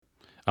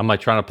I'm like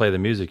trying to play the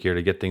music here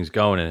to get things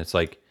going, and it's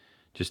like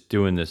just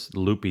doing this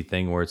loopy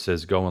thing where it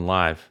says going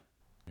live.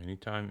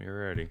 Anytime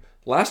you're ready.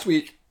 Last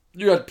week,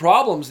 you had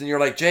problems, and you're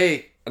like,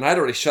 Jay, and I'd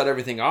already shut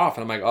everything off,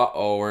 and I'm like,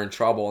 uh-oh, we're in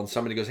trouble. And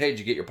somebody goes, hey, did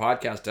you get your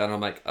podcast done? I'm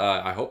like,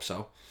 I hope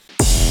so.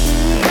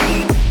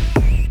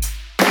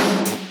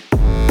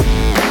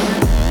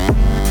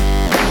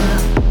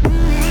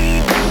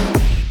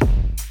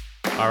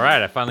 All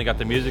right, I finally got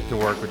the music to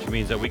work, which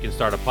means that we can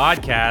start a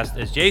podcast,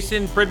 as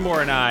Jason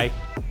Pridmore and I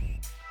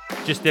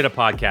just did a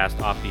podcast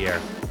off the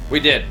air. We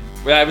did.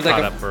 I was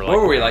like, what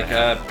were we, like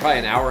probably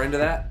an hour into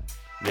that?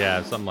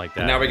 Yeah, something like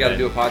that. And now we got to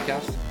do a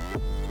podcast?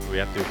 We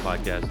have to do a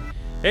podcast.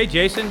 Hey,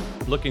 Jason,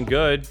 looking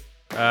good.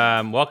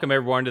 Welcome,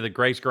 everyone, to the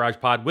Greg's Garage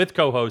Pod with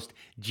co-host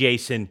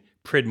Jason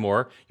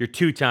Pridmore, your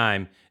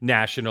two-time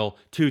national,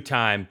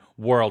 two-time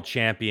world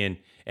champion,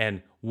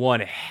 and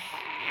one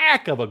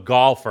heck of a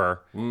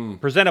golfer,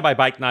 presented by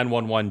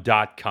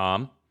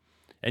Bike911.com.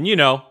 And you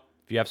know,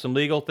 if you have some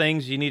legal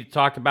things you need to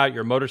talk about,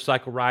 you're a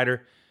motorcycle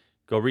rider,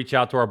 go reach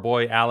out to our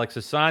boy Alex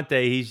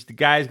Asante. He's the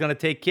guy who's going to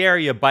take care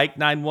of you.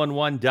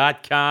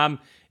 Bike911.com.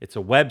 It's a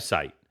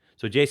website.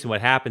 So, Jason, what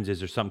happens is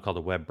there's something called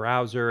a web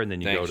browser, and then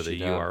you go to the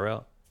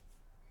URL.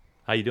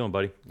 How you doing,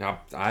 buddy? No,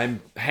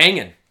 I'm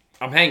hanging.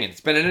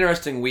 It's been an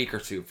interesting week or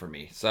two for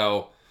me.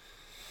 So,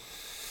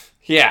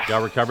 yeah.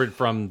 Y'all recovered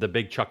from the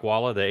big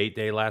Chuckwalla, the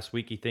 8-day last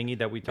weeky thingy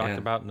that we talked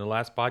about in the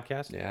last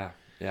podcast? Yeah.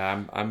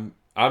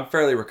 I'm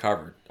fairly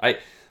recovered.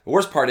 The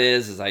worst part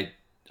is I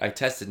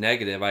tested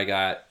negative. I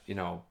got,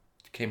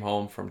 came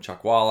home from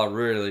Chuckwalla,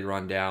 really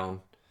run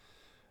down.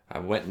 I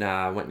went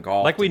and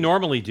golfed. Like we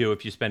normally do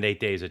if you spend 8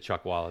 days at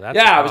Chuckwalla.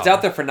 I was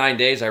out there for 9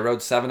 days. I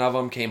rode 7 of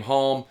them, came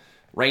home,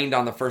 rained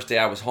on the first day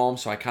I was home,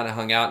 so I kind of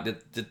hung out,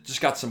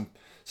 just got some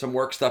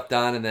work stuff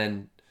done, and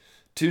then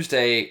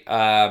Tuesday,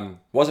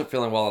 wasn't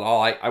feeling well at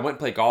all. I went and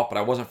played golf, but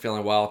I wasn't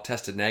feeling well,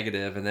 tested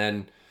negative, and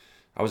then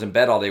I was in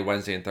bed all day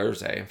Wednesday and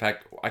Thursday. In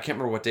fact, I can't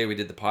remember what day we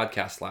did the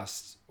podcast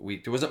last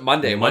week. Was it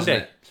Monday?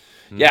 Wasn't it?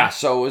 Mm-hmm. Yeah,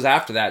 so it was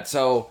after that.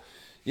 So,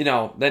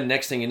 then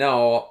next thing you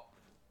know,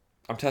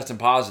 I'm testing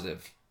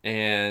positive.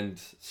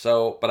 And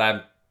so, but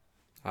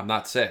I'm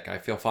not sick. I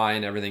feel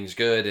fine. Everything's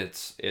good.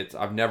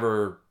 I've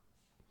never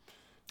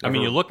I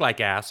mean, you look like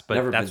ass,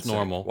 but that's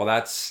normal. Well,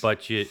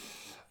 but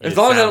as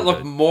long as I don't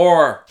look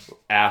more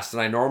ass than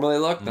I normally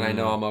look, then I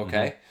know I'm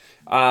okay.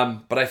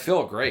 But I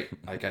feel great.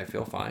 Like, I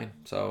feel fine.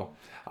 So,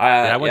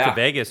 I went to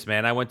Vegas,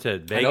 man. I went to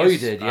Vegas. I know you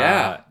did,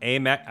 yeah.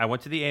 I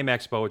went to the AIM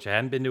Expo, which I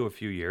hadn't been to a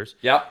few years.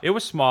 Yep. It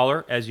was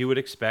smaller, as you would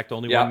expect.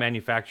 Only one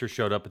manufacturer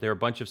showed up, but there were a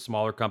bunch of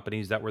smaller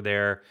companies that were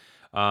there.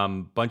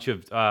 Bunch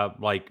of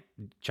like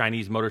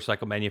Chinese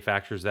motorcycle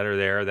manufacturers that are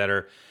there that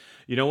are,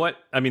 you know what?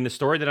 I mean, the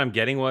story that I'm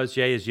getting was,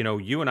 Jay, is,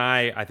 you and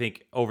I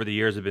think over the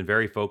years have been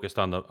very focused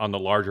on the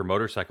larger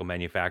motorcycle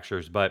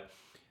manufacturers, but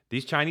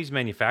these Chinese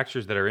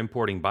manufacturers that are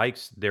importing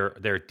bikes,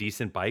 they're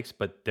decent bikes,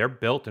 but they're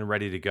built and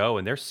ready to go,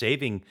 and they're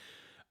saving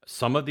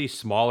some of these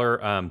smaller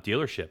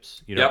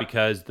dealerships,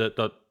 because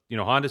the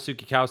Honda,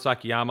 Suzuki,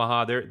 Kawasaki,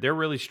 Yamaha, they're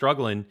really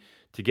struggling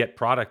to get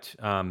product,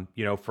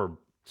 for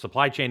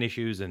supply chain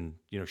issues and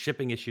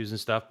shipping issues and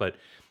stuff. But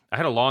I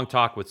had a long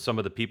talk with some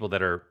of the people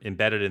that are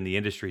embedded in the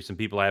industry, some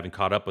people I haven't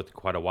caught up with in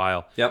quite a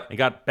while, and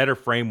got better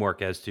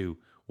framework as to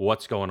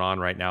what's going on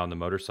right now in the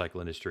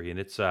motorcycle industry. And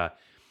it's a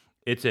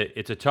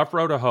tough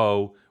road to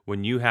hoe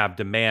when you have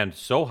demand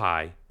so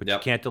high, but you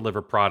can't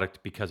deliver product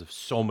because of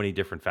so many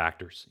different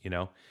factors.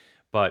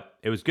 But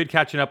it was good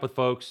catching up with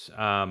folks.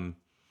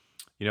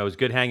 It was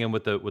good hanging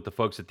with the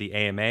folks at the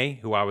AMA,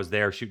 who I was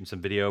there shooting some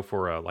video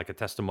for a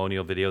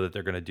testimonial video that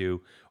they're going to do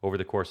over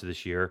the course of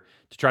this year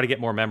to try to get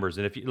more members.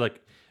 And if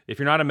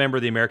you're not a member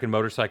of the American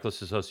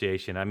Motorcyclists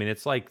Association, I mean,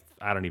 it's like,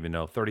 I don't even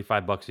know,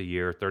 $35 a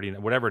year, 30,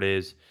 whatever it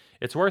is.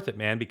 It's worth it,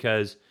 man,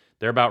 because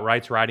they're about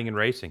rights, riding, and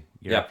racing.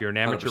 If you're an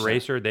amateur 100%.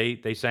 racer,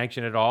 they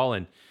sanction it all.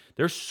 And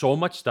there's so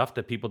much stuff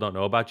that people don't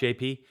know about,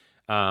 JP,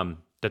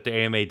 that the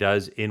AMA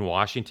does in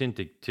Washington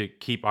to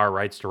keep our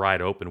rights to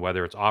ride open,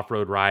 whether it's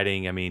off-road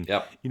riding. I mean,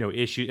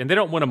 issues, and they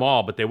don't win them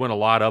all, but they win a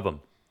lot of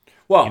them.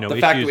 Well, the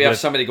fact that we have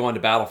somebody going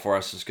to battle for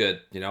us is good,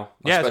 especially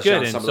it's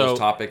good. On some of those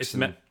topics.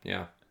 And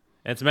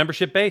it's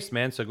membership based,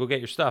 man. So go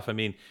get your stuff. I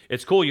mean,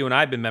 it's cool. You and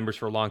I have been members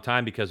for a long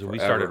time because when we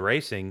started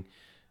racing,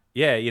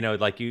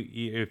 like you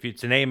if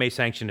it's an AMA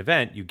sanctioned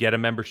event, you get a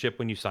membership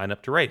when you sign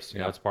up to race.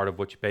 It's part of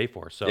what you pay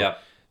for. So.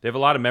 They have a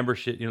lot of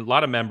membership, a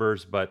lot of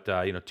members, but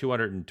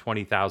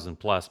 220,000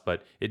 plus.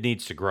 But it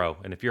needs to grow.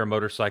 And if you're a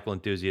motorcycle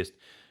enthusiast,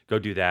 go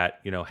do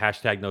that.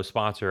 Hashtag no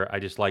sponsor. I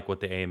just like what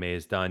the AMA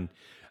has done.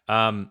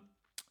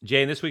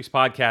 Jay, in this week's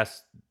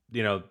podcast,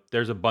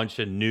 there's a bunch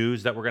of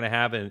news that we're going to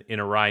have in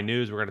Arai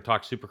News. We're going to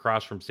talk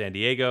Supercross from San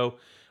Diego,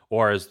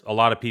 or as a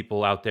lot of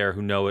people out there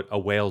who know it, a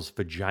whale's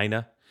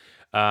vagina.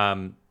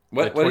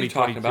 What are you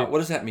talking about? What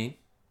does that mean?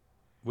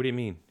 What do you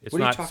mean? It's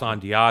not San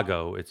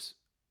Diego.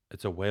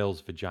 It's a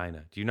whale's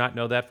vagina. Do you not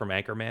know that from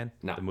Anchorman?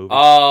 No. The movie?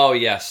 Oh,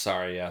 yes.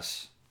 Sorry,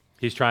 yes.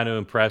 He's trying to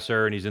impress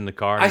her, and he's in the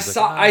car. And I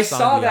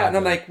saw that, and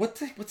I'm like,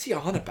 what's he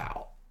on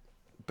about?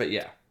 But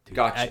yeah. Dude,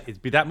 Gotcha.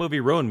 That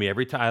movie ruined me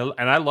every time.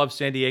 And I love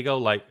San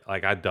Diego.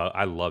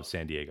 I love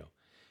San Diego.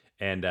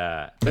 And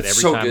but It's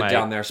every so time good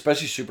down there,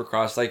 especially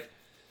Supercross. Like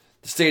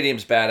the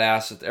stadium's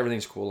badass.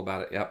 Everything's cool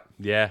about it. Yep.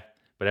 Yeah,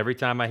 but every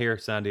time I hear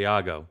San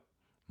Diego,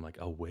 I'm like,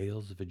 a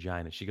whale's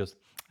vagina. She goes,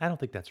 I don't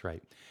think that's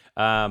right.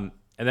 And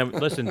then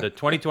listen, the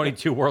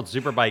 2022 World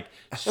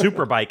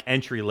Superbike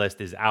entry list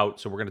is out,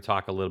 so we're going to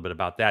talk a little bit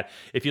about that.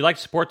 If you'd like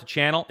to support the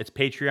channel, it's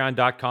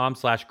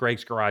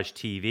patreon.com/Greg's Garage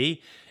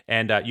TV.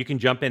 And you can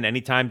jump in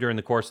anytime during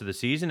the course of the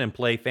season and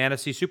play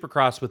Fantasy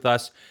Supercross with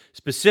us,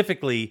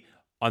 specifically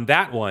on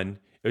that one,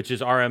 which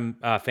is RM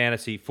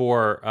Fantasy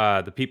for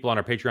the people on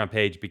our Patreon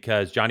page,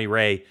 because Johnny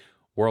Ray,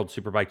 World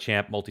Superbike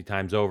champ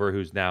multi-times over,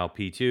 who's now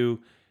P2,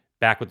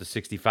 back with the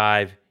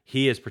 65,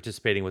 he is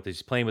participating with us.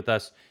 He's playing with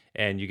us,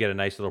 and you get a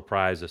nice little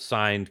prize, a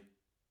signed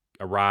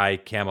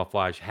Arai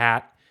camouflage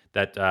hat.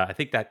 That I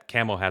think that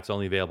camo hat's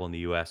only available in the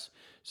U.S.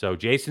 So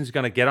Jason's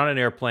going to get on an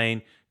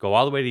airplane, go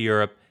all the way to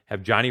Europe,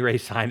 have Johnny Ray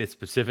sign it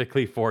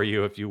specifically for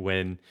you if you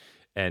win,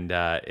 and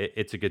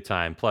it's a good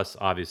time. Plus,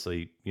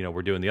 obviously,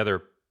 we're doing the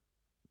other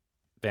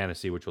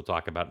fantasy, which we'll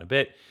talk about in a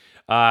bit.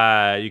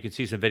 You can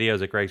see some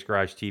videos at Greg's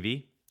Garage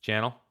TV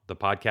channel, the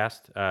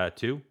podcast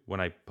too,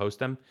 when I post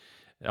them,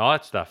 and all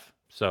that stuff.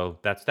 So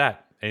that's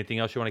that. Anything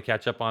else you want to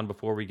catch up on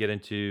before we get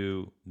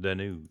into the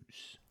news?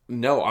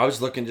 No, I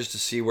was looking just to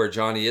see where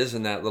Johnny is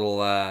in that little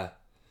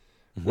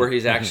where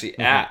he's actually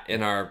at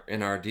in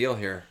our deal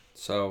here.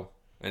 So,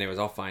 anyways,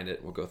 I'll find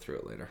it. We'll go through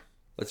it later.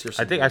 Let's hear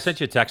some I sent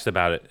you a text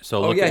about it.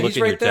 So look, he's at right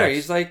your there. text.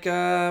 He's like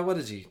what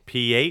is he?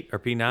 P8 or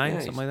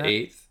P9, something like that.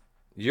 8th.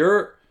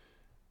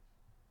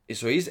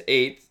 So he's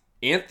 8th.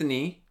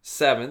 Anthony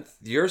 7th.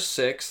 You're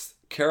 6th.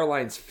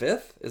 Caroline's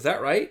 5th. Is that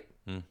right?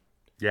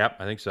 Yep,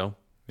 I think so.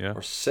 Yeah.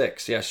 Or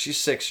 6th. Yeah, she's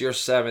 6th. You're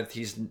 7th.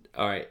 He's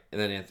all right.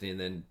 And then Anthony, and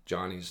then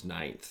Johnny's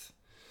 9th.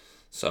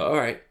 So all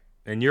right.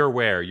 And you're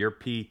where? You're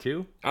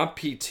P2? I'm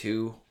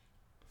P2.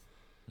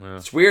 Yeah.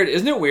 It's weird.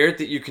 Isn't it weird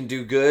that you can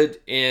do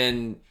good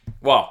in,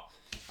 well,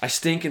 I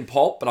stink in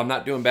pulp, but I'm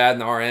not doing bad in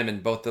the RM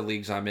in both the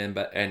leagues I'm in.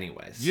 But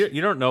anyways.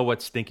 You don't know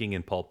what stinking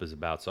in pulp is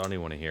about, so I don't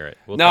even want to hear it.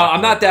 No,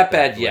 I'm not that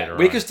bad yet.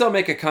 We can still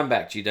make a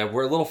comeback, G-Dub.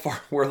 We're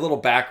a little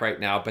back right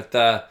now, but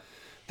the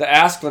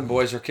Asklin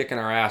boys are kicking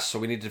our ass, so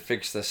we need to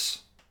fix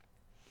this.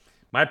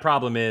 My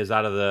problem is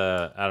out of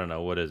the, I don't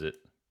know, what is it?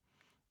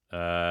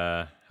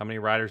 How many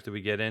riders did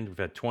we get in? We've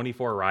had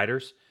 24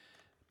 riders,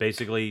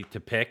 basically,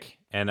 to pick,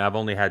 and I've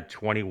only had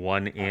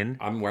 21 in.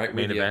 I'm right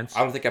main with you. events.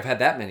 I don't think I've had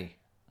that many.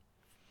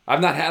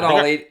 I've not had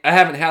all 8. I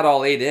haven't had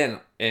all 8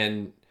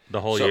 in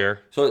the whole year.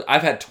 So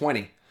I've had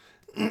 20.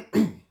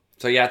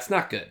 So yeah, it's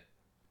not good.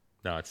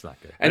 No, it's not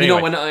good. And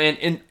anyway.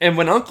 when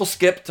when Uncle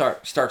Skip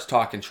starts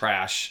talking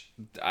trash,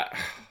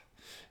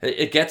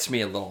 it gets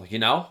me a little,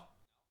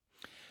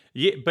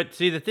 Yeah, but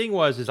see, the thing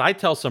is I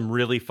tell some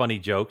really funny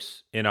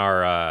jokes in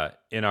our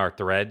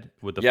thread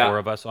with the four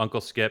of us, Uncle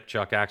Skip,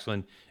 Chuck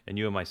Axlin, and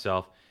you and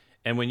myself.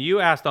 And when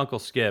you asked Uncle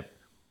Skip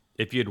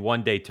if you had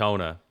won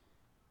Daytona,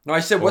 no, I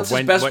said, "What's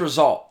his best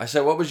result?" I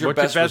said, "What was your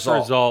best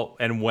result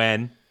and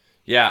when?"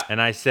 Yeah,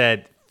 and I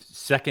said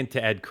second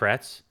to Ed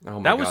Kretz. Oh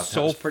my that God, was so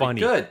that was pretty funny.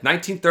 Good,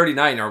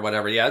 1939 or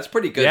whatever. Yeah, it's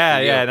pretty good.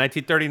 Yeah,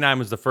 1939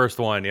 was the first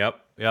one. Yep.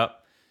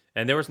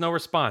 And there was no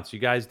response. You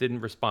guys didn't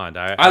respond.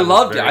 I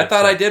loved it. I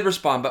thought I did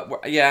respond,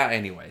 but yeah.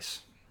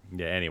 Anyways.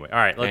 Yeah. Anyway, all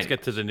right. Let's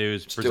get to the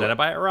news presented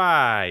by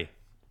Arai.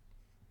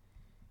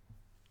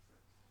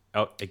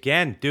 Oh,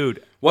 again,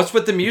 dude. What's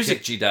with the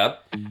music, G-Dub?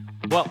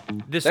 Well,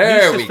 this new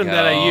system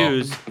that I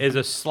use is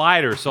a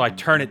slider, so I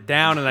turn it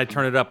down and I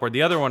turn it up. Where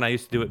the other one I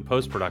used to do it in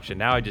post-production.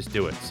 Now I just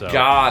do it. So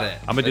got it.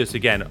 I'm gonna do this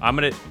again. I'm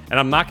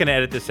not gonna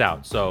edit this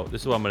out. So this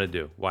is what I'm gonna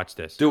do. Watch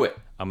this. Do it.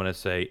 I'm gonna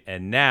say,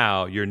 and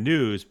now your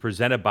news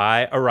presented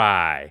by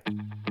Arai.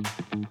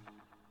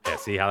 Yeah,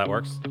 see how that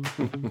works?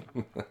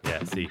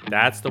 Yeah, see,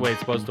 that's the way it's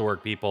supposed to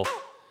work, people.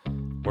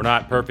 We're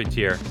not perfect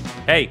here.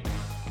 Hey,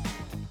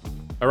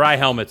 Arai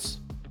helmets.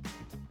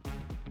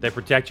 They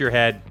protect your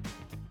head.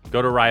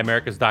 Go to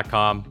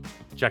AraiAmericas.com.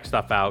 Check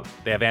stuff out.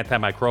 They have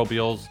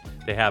antimicrobials.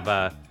 They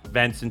have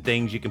vents and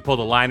things. You can pull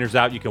the liners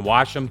out. You can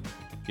wash them.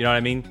 You know what I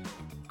mean?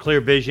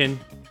 Clear vision.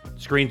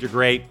 Screens are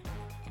great.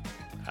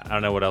 I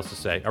don't know what else to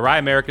say.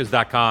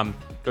 AraiAmericas.com.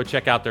 Go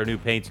check out their new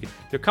paint scheme.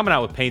 They're coming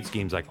out with paint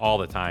schemes like all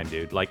the time,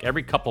 dude. Like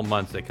every couple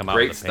months they come out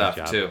with a paint job.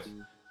 Great stuff,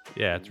 too.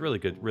 Yeah, it's really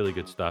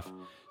good stuff.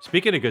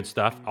 Speaking of good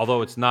stuff,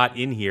 although it's not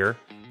in here,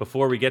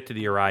 before we get to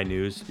the Arai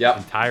news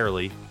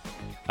entirely,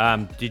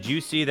 did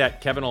you see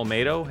that Kevin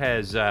Olmedo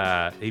has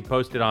he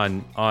posted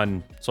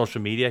on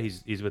social media?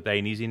 He's with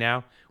A&Easy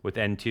now with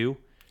N2.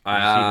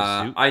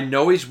 I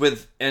know he's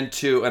with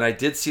N2, and I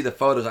did see the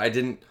photos. I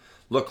didn't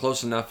look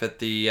close enough at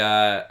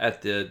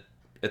the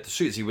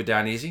suit. Is he with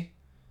Down Easy?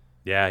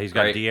 Yeah, he's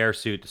got the air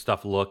suit. The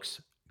stuff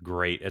looks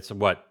great. It's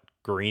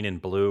green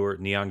and blue or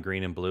neon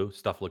green and blue.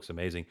 Stuff looks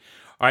amazing.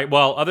 All right,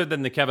 well, other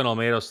than the Kevin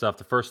Olmedo stuff,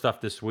 the first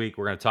stuff this week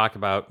we're going to talk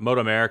about,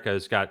 Moto America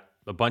has got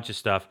a bunch of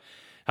stuff.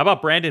 How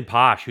about Brandon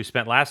Posh, who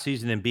spent last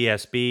season in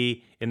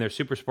BSB in their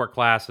Super Sport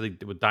class with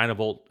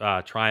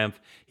Dynavolt Triumph?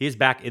 He is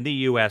back in the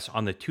U.S.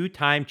 on the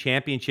 2-time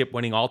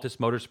championship-winning Altus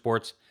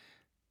Motorsports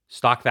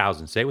Stock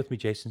 1000. Say it with me,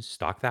 Jason.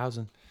 Stock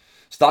 1000.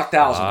 Stock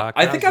 1000.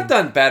 I think I've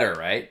done better,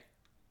 right?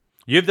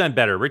 You've done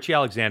better. Richie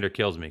Alexander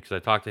kills me because I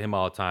talk to him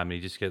all the time,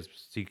 and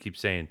he keeps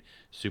saying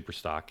Super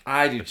Stock.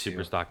 I do too.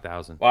 Super Stock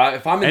 1000. Well,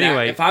 if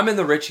I'm in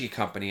the Richie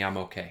company, I'm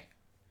okay.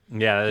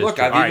 Yeah. Look,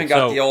 I've even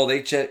got the old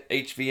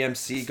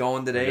HVMC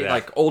going today,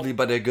 like oldie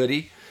but a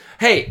goodie.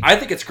 Hey, I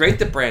think it's great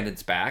that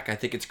Brandon's back. I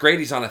think it's great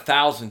he's on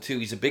 1000 too.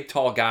 He's a big,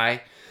 tall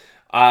guy.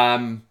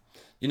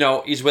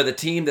 He's with a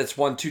team that's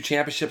won 2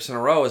 championships in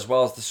a row as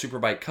well as the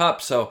Superbike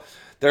Cup, so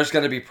there's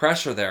going to be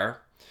pressure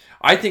there.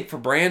 I think for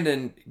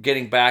Brandon,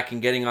 getting back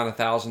and getting on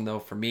 1000, though,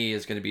 for me,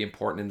 is going to be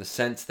important in the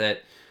sense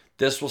that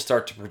this will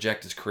start to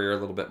project his career a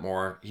little bit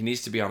more. He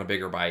needs to be on a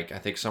bigger bike. I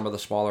think some of the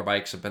smaller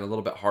bikes have been a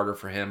little bit harder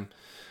for him.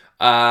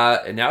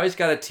 And now he's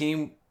got a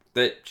team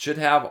that should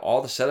have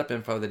all the setup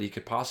info that he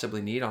could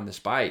possibly need on this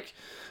bike.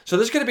 So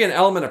there's going to be an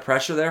element of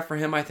pressure there for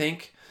him, I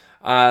think,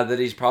 that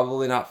he's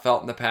probably not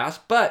felt in the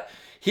past. But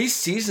he's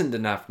seasoned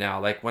enough now.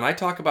 Like, when I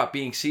talk about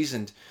being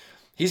seasoned,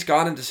 he's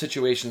gone into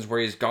situations where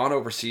he's gone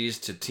overseas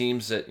to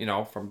teams that,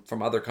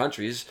 from other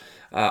countries,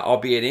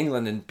 albeit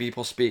England, and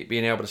people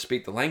being able to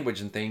speak the language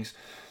and things.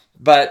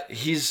 But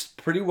he's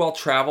pretty well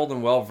traveled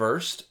and well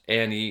versed,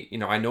 and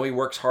I know he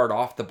works hard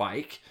off the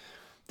bike.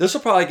 This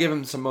will probably give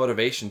him some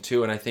motivation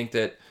too, and I think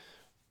that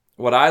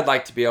what I'd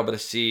like to be able to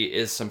see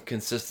is some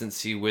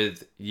consistency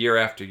with year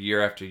after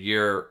year after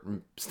year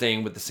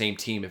staying with the same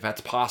team, if that's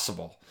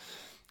possible.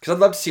 Because I'd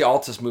love to see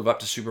Altus move up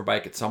to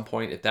Superbike at some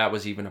point, if that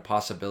was even a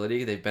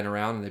possibility. They've been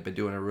around and they've been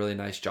doing a really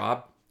nice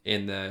job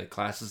in the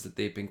classes that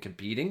they've been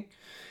competing.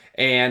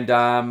 And,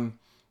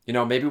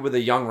 maybe with a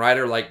young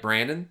rider like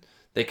Brandon,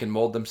 they can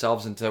mold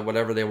themselves into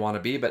whatever they want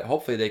to be, but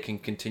hopefully they can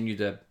continue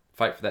to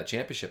fight for that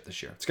championship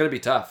this year. It's going to be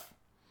tough.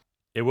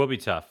 It will be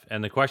tough.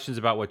 And the questions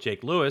about what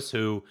Jake Lewis,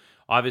 who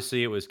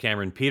obviously it was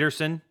Cameron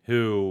Peterson,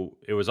 who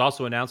it was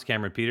also announced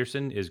Cameron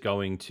Peterson is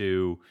going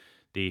to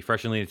the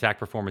Fresh and Lean Attack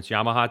Performance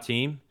Yamaha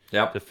team.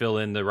 Yep. To fill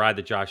in the ride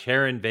that Josh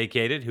Herrin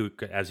vacated,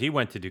 as he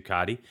went to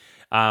Ducati.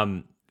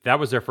 That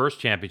was their first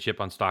championship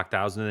on Stock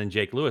 1000, and then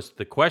Jake Lewis.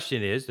 The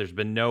question is, there's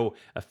been no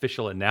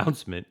official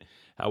announcement.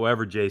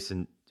 However,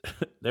 Jason,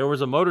 there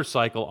was a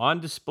motorcycle on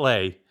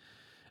display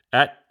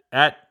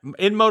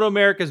in Moto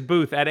America's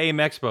booth at AIM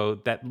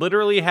Expo that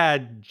literally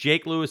had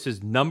Jake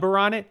Lewis's number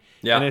on it,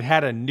 and it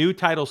had a new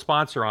title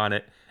sponsor on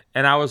it.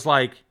 And I was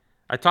like,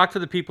 I talked to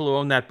the people who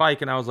own that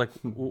bike, and I was like,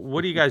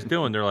 "What are you guys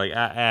doing?" They're like,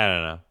 "I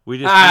don't know. We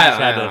just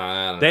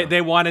had to."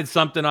 They wanted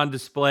something on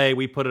display.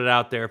 We put it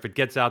out there. If it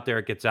gets out there,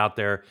 it gets out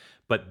there.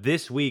 But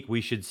this week, we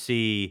should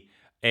see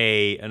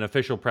an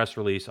official press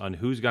release on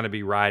who's going to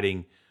be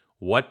riding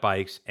what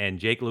bikes, and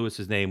Jake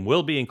Lewis's name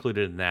will be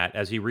included in that,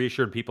 as he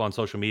reassured people on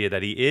social media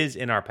that he is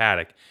in our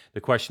paddock.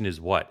 The question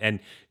is what? And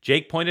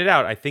Jake pointed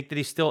out, I think that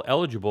he's still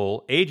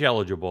age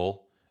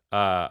eligible.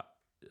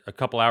 A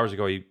couple hours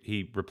ago,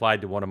 he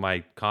replied to one of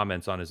my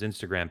comments on his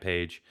Instagram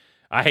page.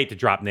 I hate to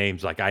drop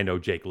names like I know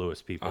Jake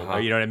Lewis people.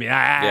 You know what I mean?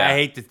 I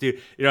hate to do,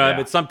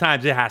 but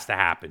sometimes it has to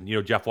happen,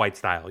 Jeff White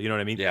style. You know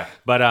what I mean? Yeah.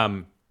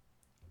 But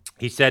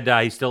he said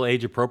he's still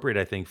age appropriate,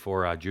 I think,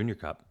 for Junior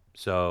Cup.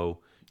 So,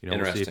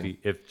 we'll see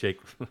if Jake.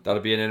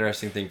 That'll be an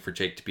interesting thing for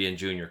Jake to be in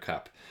Junior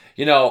Cup.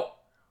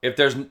 If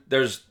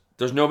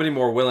there's nobody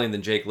more willing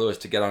than Jake Lewis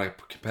to get on a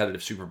competitive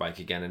Superbike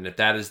again. And if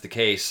that is the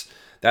case,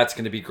 that's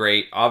going to be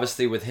great.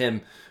 Obviously, with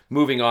him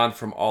moving on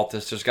from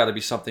Altus, there's got to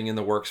be something in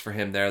the works for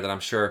him there that I'm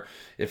sure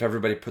if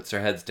everybody puts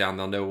their heads down,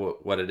 they'll know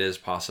what it is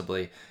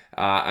possibly.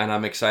 And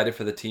I'm excited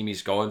for the team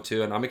he's going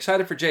to. And I'm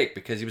excited for Jake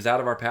because he was out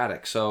of our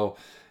paddock. So,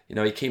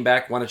 he came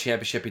back, won a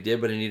championship. He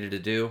did what he needed to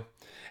do.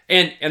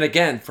 And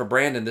again, for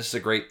Brandon, this is a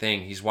great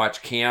thing. He's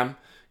watched Cam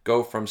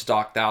go from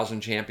Stock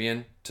 1000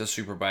 champion to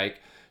Superbike.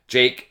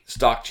 Jake,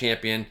 Stock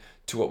champion,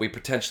 to what we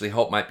potentially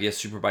hope might be a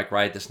Superbike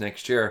ride this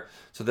next year.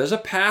 So there's a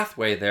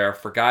pathway there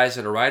for guys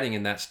that are riding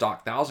in that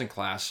Stock 1000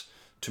 class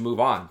to move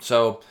on.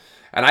 So,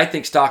 and I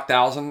think Stock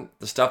 1000,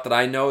 the stuff that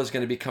I know is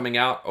going to be coming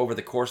out over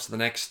the course of the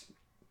next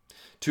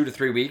 2 to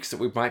 3 weeks that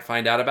we might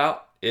find out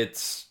about,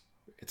 it's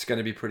going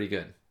to be pretty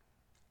good.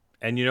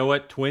 And you know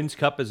what? Twins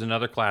Cup is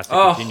another class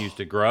that continues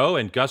to grow.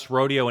 And Gus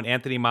Rodeo and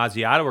Anthony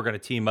Mazziato are going to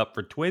team up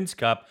for Twins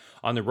Cup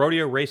on the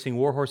Rodeo Racing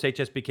Warhorse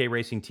HSBK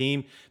Racing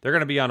team. They're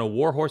going to be on a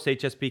Warhorse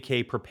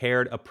HSBK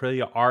prepared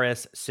Aprilia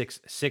RS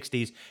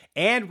 660s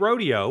and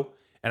Rodeo.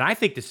 And I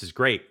think this is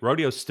great.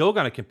 Rodeo's still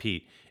going to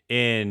compete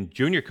in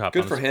Junior Cup.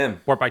 Good for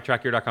him.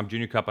 SportBikeTrackGear.com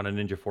Junior Cup on a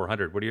Ninja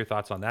 400. What are your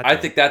thoughts on that? I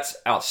think that's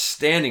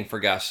outstanding for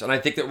Gus. And I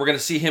think that we're going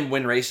to see him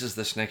win races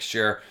this next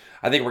year.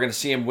 I think we're going to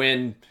see him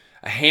win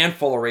a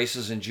handful of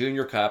races in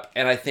Junior Cup,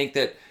 and I think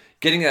that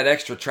getting that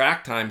extra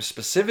track time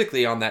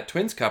specifically on that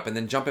Twins Cup and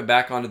then jumping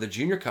back onto the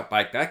Junior Cup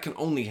bike, that can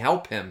only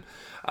help him.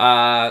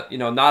 Not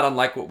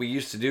unlike what we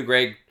used to do,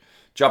 Greg,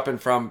 jumping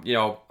from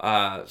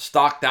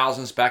stock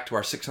thousands back to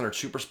our 600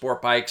 Super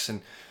Sport bikes, and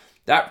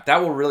that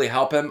will really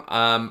help him.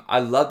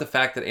 I love the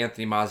fact that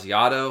Anthony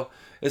Mazziato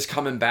is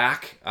coming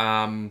back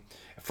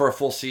for a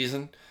full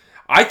season.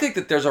 I think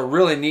that there's a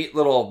really neat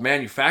little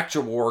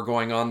manufacturer war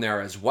going on there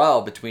as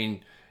well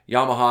between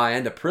Yamaha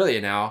and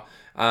Aprilia now.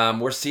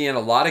 We're seeing a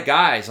lot of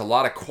guys, a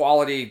lot of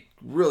quality,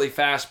 really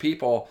fast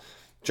people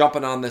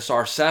jumping on this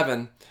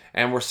R7,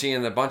 and we're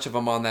seeing a bunch of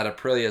them on that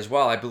Aprilia as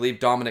well. I believe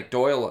Dominic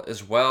Doyle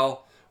as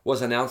well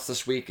was announced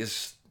this week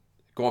is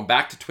going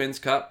back to Twins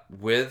Cup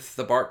with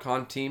the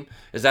Bartcon team.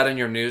 Is that in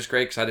your news,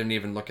 Greg? Because I didn't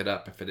even look it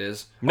up if it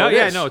is. No,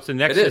 it's the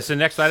next. It's the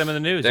next item in the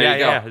news. There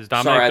you go. It's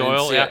Dominic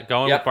Doyle,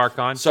 going with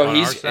Bartcon. So on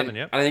he's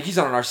R7, I think he's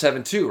on an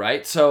R7 too,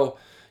 right? So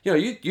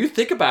you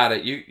think about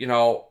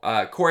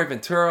it. Corey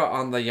Ventura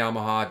on the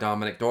Yamaha,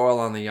 Dominic Doyle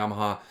on the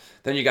Yamaha.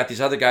 Then you got these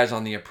other guys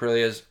on the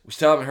Aprilias. We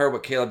still haven't heard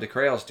what Caleb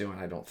DeCrail's doing.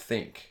 I don't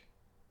think.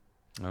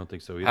 I don't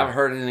think so either. I haven't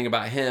heard anything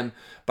about him,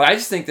 but I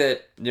just think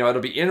that it'll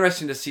be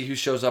interesting to see who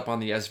shows up on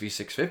the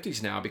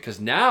SV650s now,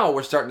 because now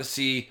we're starting to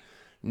see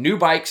new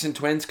bikes in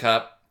Twins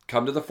Cup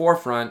come to the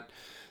forefront.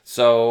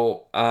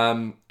 So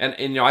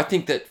I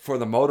think that for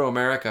the Moto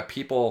America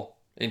people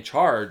in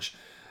charge,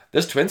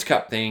 this Twins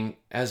Cup thing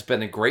has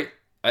been a great.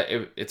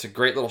 It's a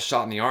great little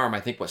shot in the arm. I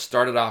think what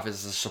started off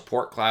as a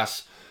support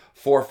class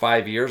 4 or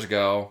 5 years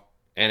ago,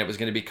 and it was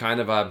going to be kind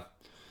of a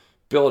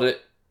build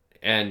it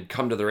and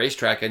come to the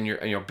racetrack, and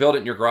build it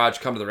in your garage,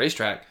 come to the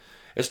racetrack.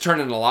 It's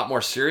turning a lot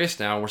more serious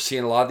now. We're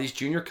seeing a lot of these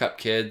Junior Cup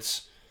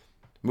kids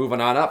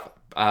moving on up.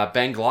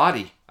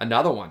 Bangladesh,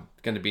 another one,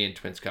 going to be in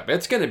Twins Cup.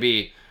 That's going to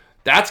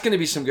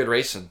be some good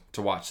racing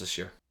to watch this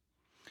year.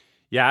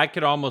 Yeah, I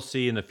could almost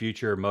see in the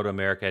future Moto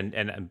America,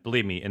 and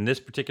believe me, in this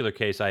particular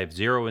case, I have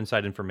zero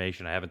inside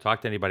information. I haven't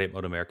talked to anybody at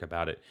Moto America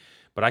about it,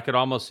 but I could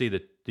almost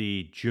see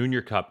the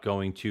Junior Cup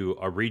going to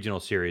a regional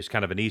series,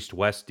 kind of an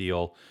East-West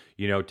deal,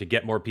 to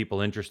get more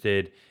people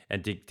interested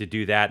and to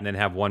do that, and then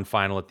have one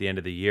final at the end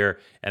of the year,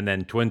 and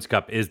then Twins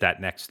Cup is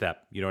that next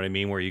step. You know what I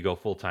mean? Where you go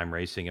full-time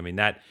racing. I mean,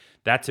 that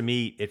to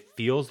me, it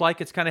feels like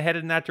it's kind of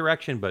headed in that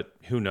direction, but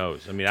who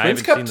knows? I mean, I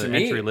haven't seen the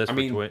entry list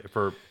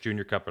for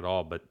Junior Cup at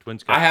all, but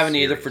Twins Cup. I haven't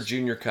either for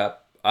Junior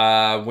Cup.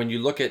 When you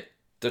look at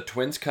the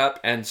Twins Cup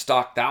and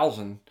Stock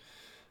 1000,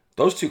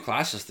 those two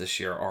classes this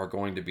year are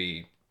going to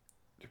be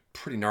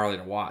pretty gnarly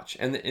to watch.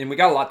 And we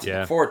got a lot to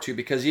look forward to,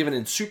 because even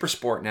in Super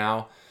Sport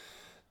now,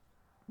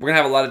 we're going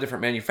to have a lot of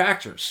different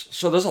manufacturers.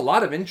 So there's a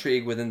lot of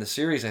intrigue within the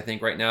series, I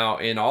think, right now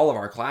in all of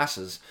our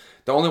classes.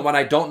 The only one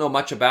I don't know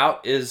much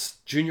about is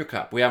Junior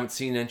Cup. We haven't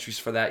seen entries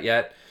for that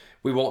yet.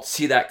 We won't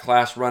see that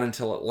class run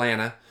until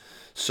Atlanta.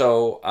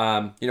 So,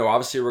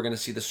 obviously we're going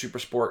to see the Super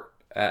Sport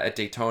at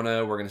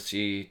Daytona. We're going to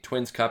see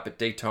Twins Cup at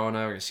Daytona.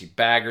 We're going to see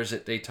Baggers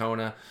at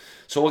Daytona.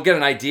 So we'll get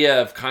an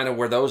idea of kind of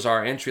where those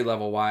are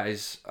entry-level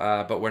wise,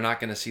 but we're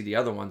not going to see the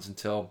other ones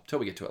until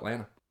we get to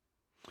Atlanta.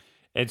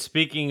 And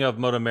speaking of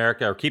Moto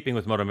America, or keeping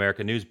with Moto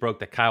America, news broke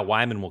that Kyle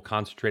Wyman will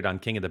concentrate on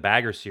King of the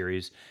Bagger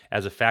Series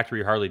as a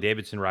factory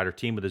Harley-Davidson rider,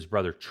 team with his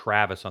brother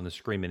Travis on the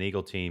Screaming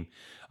Eagle team.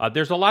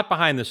 There's a lot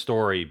behind the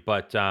story,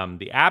 but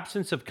the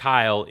absence of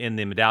Kyle in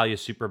the Medallia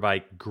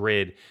Superbike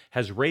grid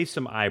has raised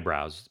some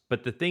eyebrows.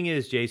 But the thing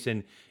is,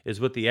 Jason, is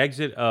with the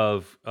exit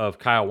of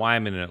Kyle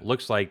Wyman, and it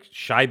looks like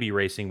Scheibe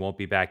Racing won't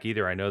be back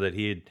either. I know that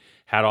he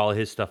had all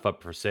his stuff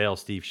up for sale,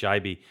 Steve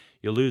Scheibe.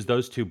 You'll lose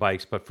those two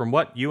bikes. But from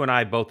what you and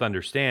I both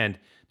understand,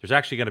 there's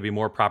actually going to be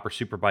more proper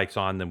super bikes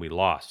on than we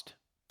lost.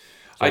 So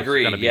I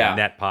agree. It's going to be a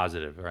net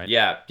positive, right?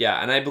 Yeah,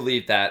 and I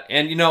believe that.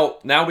 And,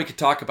 now we could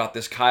talk about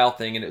this Kyle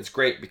thing, and it's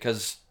great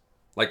because,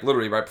 like,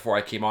 literally right before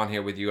I came on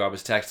here with you, I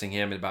was texting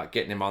him about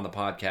getting him on the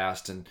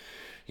podcast. And,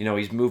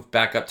 he's moved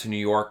back up to New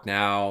York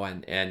now.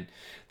 And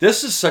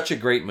this is such a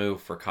great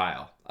move for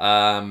Kyle.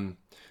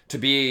 To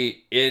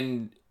be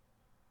in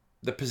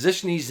the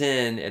position he's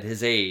in at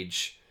his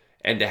age,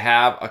 and to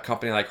have a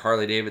company like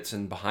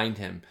Harley-Davidson behind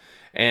him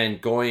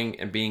and going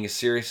and being as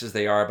serious as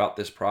they are about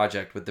this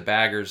project with the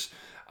Baggers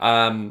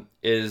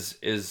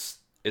is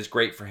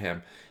great for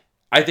him.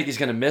 I think he's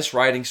going to miss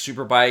riding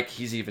Superbike.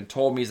 He's even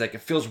told me, he's like,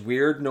 it feels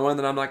weird knowing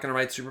that I'm not going to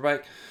ride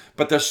Superbike.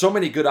 But there's so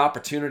many good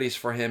opportunities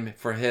for him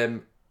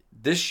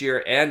this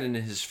year and in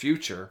his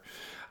future,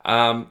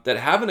 that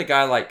having a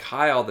guy like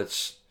Kyle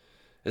that's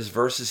as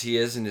versed as he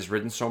is and has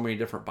ridden so many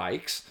different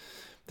bikes,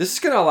 this is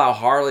going to allow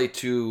Harley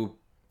to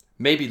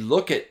maybe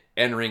look at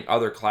entering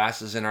other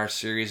classes in our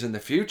series in the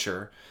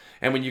future.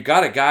 And when you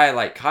got a guy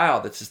like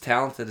Kyle that's as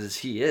talented as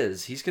he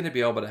is, he's going to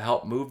be able to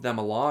help move them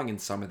along in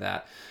some of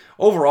that.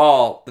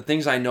 Overall, the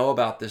things I know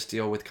about this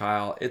deal with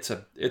Kyle, it's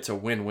a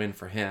win-win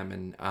for him.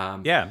 And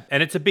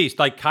and it's a beast.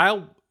 Like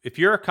Kyle, if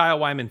you're a Kyle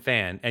Wyman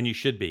fan, and you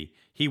should be,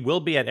 he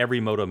will be at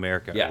every Moto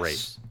America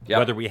race,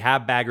 whether we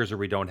have baggers or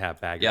we don't have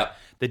baggers. Yep.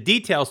 The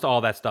details to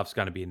all that stuff's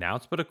going to be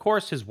announced. But of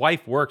course, his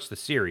wife works the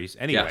series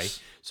anyway. Yes.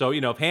 So,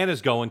 if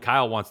Hannah's going,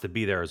 Kyle wants to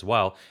be there as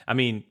well. I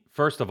mean,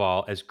 first of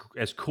all,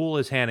 as cool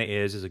as Hannah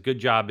is, as a good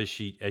job as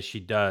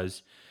she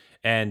does,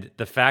 and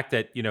the fact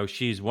that,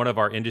 she's one of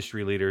our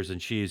industry leaders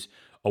and she's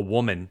a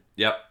woman.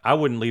 Yep. I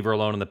wouldn't leave her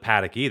alone in the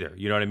paddock either.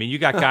 You know what I mean? You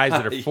got guys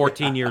that are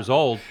 14 years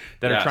old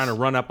that are trying to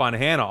run up on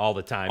Hannah all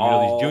the time.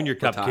 These Junior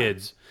Cup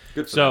kids.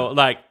 Good for so,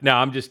 them. no,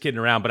 I'm just kidding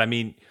around. But I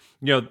mean,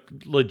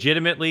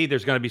 legitimately,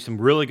 there's going to be some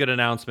really good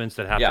announcements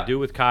that have Yeah. to do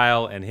with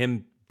Kyle and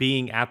him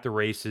being at the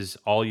races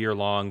all year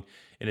long,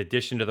 in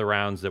addition to the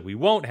rounds that we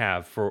won't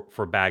have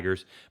for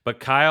baggers. But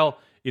Kyle,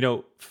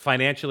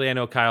 financially, I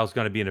know Kyle's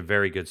going to be in a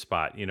very good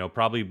spot.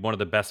 Probably one of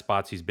the best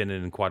spots he's been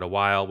in quite a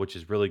while, which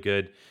is really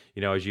good.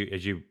 As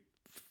you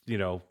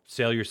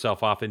sail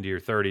yourself off into your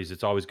 30s,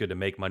 it's always good to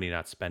make money,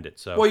 not spend it.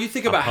 So, well, you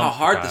think about how pumped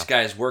for hard Kyle. this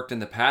guy has worked in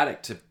the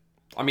paddock to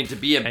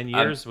be 10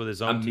 years with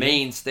his own a team.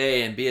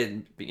 mainstay and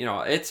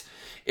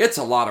it's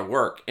a lot of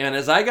work. And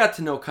as I got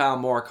to know Kyle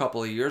more a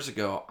couple of years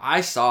ago,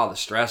 I saw the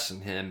stress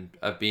in him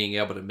of being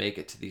able to make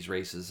it to these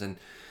races. And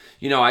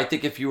I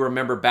think if you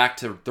remember back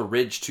to the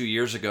Ridge 2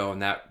 years ago,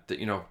 and that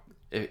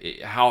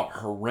how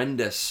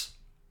horrendous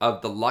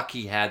of the luck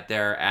he had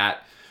there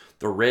at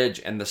the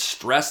Ridge and the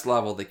stress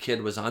level the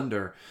kid was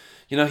under,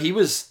 he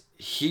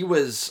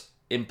was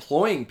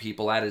employing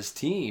people at his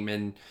team.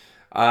 And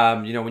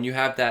when you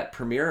have that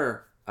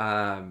premier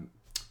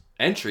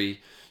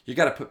entry, you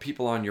got to put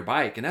people on your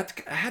bike, and that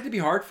had to be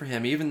hard for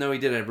him. Even though he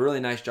did a really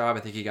nice job, I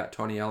think he got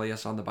Tony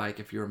Elias on the bike,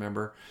 if you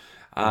remember.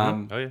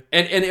 Oh yeah.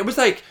 And it was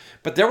like,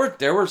 but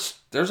there's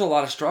a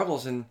lot of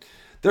struggles, and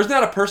there's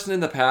not a person in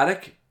the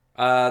paddock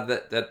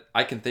that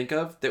I can think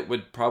of that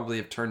would probably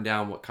have turned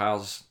down what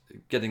Kyle's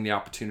getting the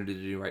opportunity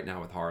to do right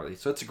now with Harley.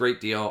 So it's a great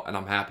deal, and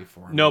I'm happy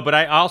for him. No, but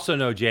I also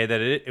know, Jay,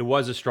 that it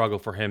was a struggle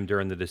for him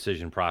during the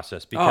decision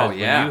process, because when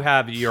you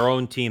have your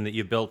own team that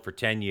you built for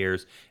 10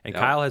 years, and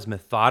Kyle has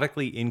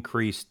methodically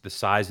increased the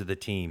size of the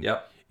team.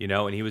 Yep.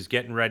 And he was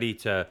getting ready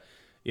to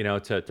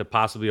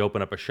possibly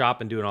open up a shop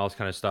and doing all this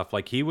kind of stuff.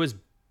 Like, he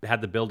had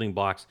the building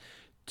blocks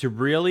to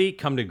really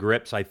come to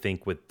grips, I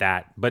think, with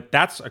that. But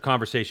that's a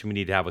conversation we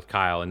need to have with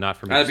Kyle, and not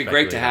for me. That'd be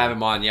great to have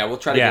him on. Yeah, we'll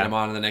try to get him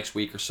on in the next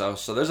week or so.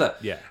 So there's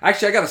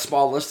actually, I got a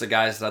small list of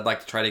guys that I'd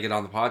like to try to get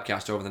on the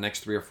podcast over the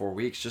next 3 or 4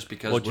 weeks, just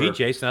because. Well,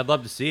 Jason, I'd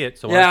love to see it.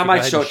 So I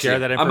might share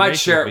that information. I might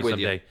share it with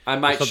someday. you. I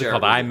might something share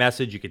called it with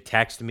iMessage. You could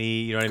text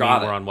me. You know what I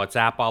mean? We're on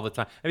WhatsApp all the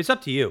time. I mean, it's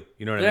up to you.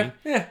 You know what I mean?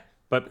 Yeah.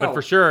 But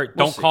for sure,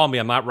 don't call me.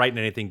 I'm not writing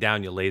anything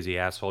down, you lazy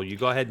asshole. You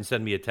go ahead and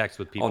send me a text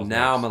with people. Oh,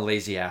 now I'm a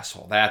lazy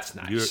asshole. That's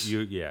nice.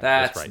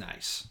 That's right.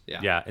 Nice. Yeah.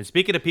 Yeah. And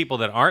speaking of people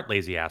that aren't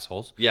lazy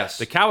assholes, yes,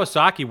 the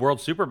Kawasaki World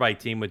Superbike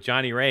team with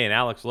Johnny Ray and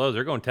Alex Lowe,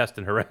 they're going test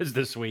in Jerez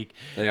this week.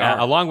 They are.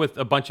 Along with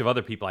a bunch of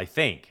other people, I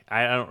think.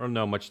 I don't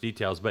know much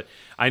details, but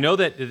I know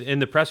that in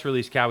the press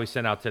release Cowie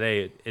sent out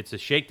today, it's a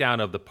shakedown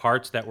of the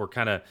parts that were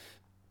kind of,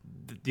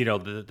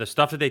 the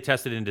stuff that they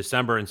tested in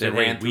December and said,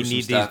 hey, we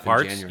need these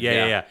parts.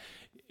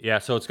 Yeah,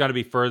 so it's got to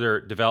be further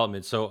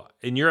development. So,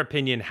 in your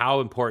opinion, how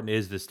important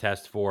is this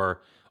test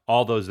for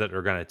all those that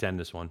are going to attend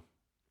this one?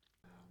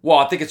 Well,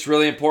 I think it's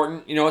really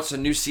important. It's a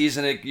new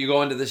season. You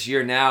go into this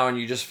year now, and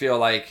you just feel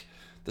like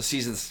the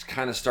season's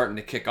kind of starting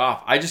to kick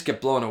off. I just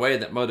get blown away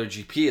that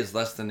MotoGP is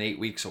less than 8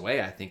 weeks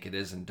away. I think it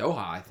is in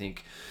Doha. I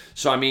think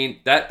so. I mean,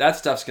 that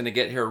stuff's going to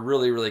get here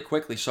really, really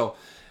quickly. So,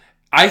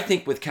 I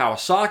think with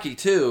Kawasaki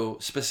too,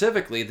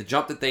 specifically the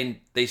jump that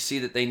they see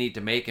that they need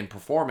to make in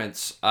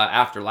performance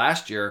after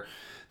last year.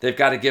 They've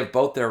got to give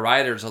both their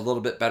riders a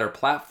little bit better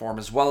platform,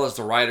 as well as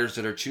the riders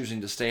that are choosing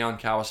to stay on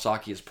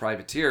Kawasaki as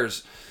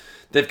privateers.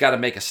 They've got to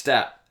make a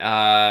step,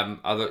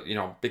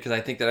 because I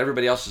think that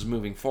everybody else is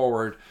moving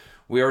forward.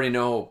 We already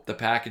know the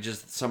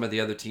packages that some of the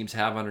other teams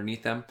have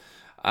underneath them.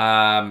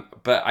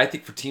 But I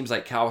think for teams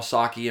like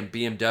Kawasaki and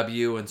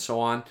BMW and so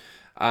on,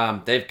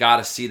 they've got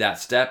to see that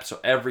step. So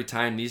every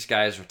time these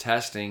guys are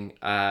testing,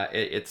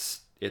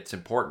 it's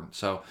important.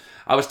 So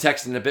I was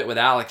texting a bit with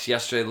Alex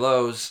yesterday,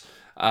 Lowe's.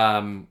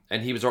 And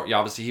he was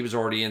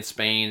already in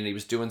Spain, and he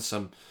was doing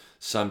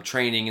some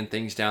training and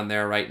things down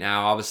there right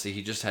now. Obviously,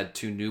 he just had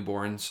 2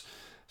 newborns,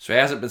 so he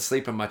hasn't been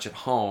sleeping much at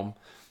home.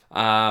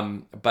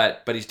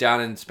 But he's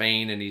down in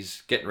Spain, and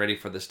he's getting ready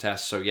for this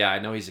test. So yeah, I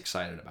know he's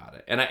excited about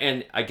it.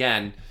 And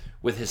again,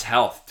 with his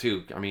health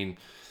too. I mean,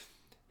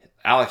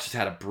 Alex just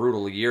had a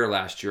brutal year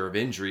last year of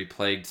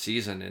injury-plagued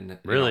season, and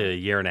really a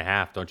year and a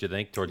half, don't you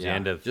think? Towards the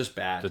end of just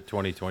bad the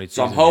 2020 season.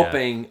 So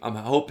I'm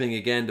hoping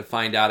again to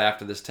find out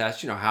after this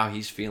test, how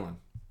he's feeling.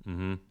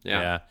 Mm-hmm.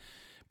 Yeah.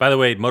 By the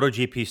way,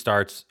 MotoGP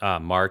starts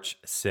March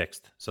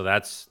 6th, so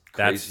that's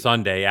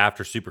Sunday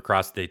after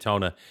Supercross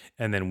Daytona,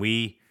 and then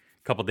we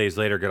a couple days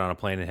later get on a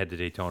plane and head to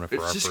Daytona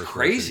for our first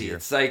race of the year.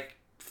 It's just crazy.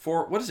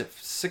 It's like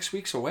 6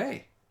 weeks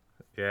away?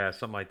 Yeah,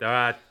 something like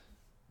that.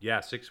 Yeah,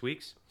 6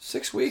 weeks.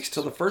 6 weeks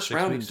till the first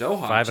round in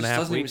Doha. 5.5 weeks.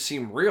 Doesn't even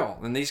seem real.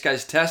 And these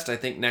guys test, I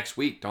think, next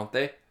week, don't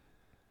they?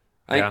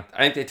 I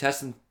think they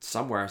test in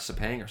somewhere,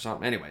 Sepang or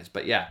something. Anyways,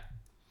 but yeah.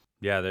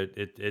 Yeah,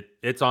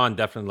 it's on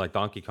definitely like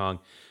Donkey Kong.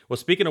 Well,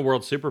 speaking of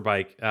World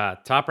Superbike,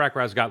 Toprak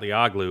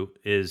Razgatlioglu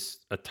is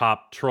a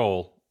top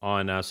troll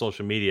on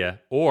social media,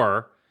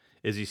 or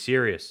is he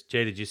serious?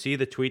 Jay, did you see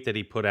the tweet that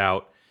he put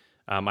out?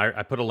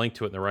 I put a link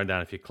to it in the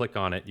rundown. If you click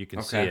on it, you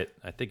can see it.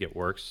 I think it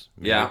works.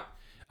 Maybe.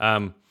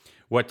 Yeah.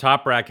 What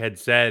Toprak had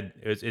said,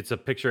 it's a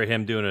picture of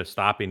him doing a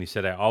stopping. He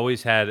said, I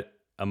always had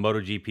a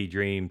MotoGP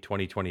dream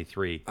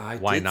 2023.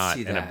 Why not?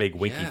 And a big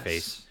winky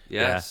face.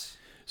 Yes. Yeah.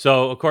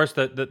 So, of course,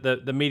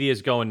 the media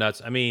is going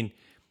nuts. I mean,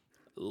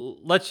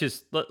 let's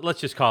just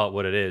call it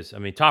what it is. I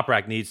mean,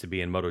 Toprak needs to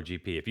be in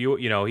MotoGP. If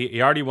you know,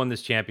 he already won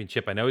this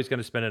championship. I know he's going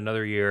to spend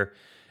another year.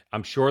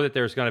 I'm sure that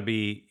there's going to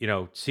be,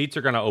 seats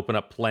are going to open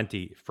up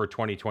plenty for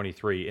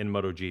 2023 in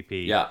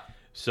MotoGP. Yeah.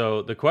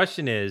 So the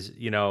question is,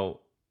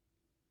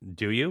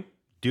 do you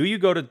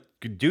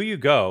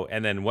go,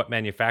 and then what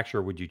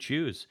manufacturer would you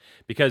choose?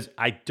 Because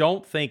I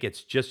don't think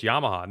it's just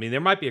Yamaha. I mean,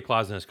 there might be a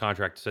clause in his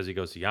contract that says he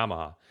goes to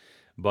Yamaha,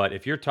 but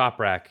if you're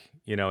Toprak,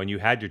 and you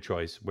had your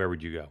choice, where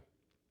would you go?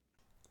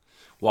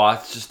 Well,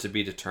 it's just to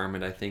be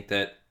determined. I think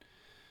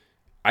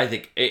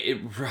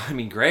I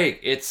mean, Greg,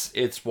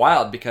 it's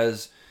wild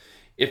because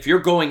if you're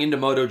going into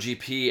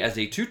MotoGP as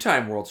a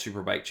 2-time World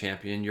Superbike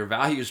champion, your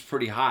value is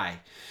pretty high.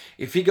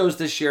 If he goes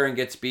this year and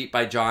gets beat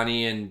by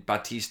Johnny and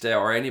Bautista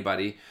or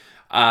anybody,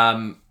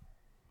 I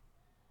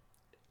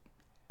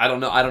don't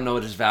know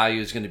what his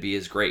value is going to be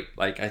as great.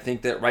 Like, I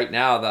think that right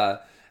now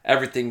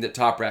everything that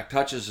Toprak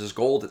touches is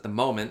gold at the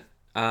moment.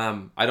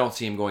 I don't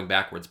see him going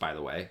backwards, by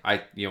the way.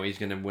 He's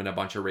going to win a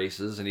bunch of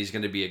races and he's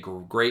going to be a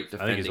great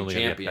defending I think he's only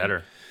champion.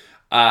 Gonna get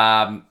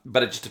better.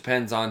 But it just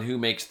depends on who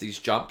makes these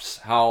jumps,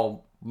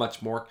 how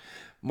much more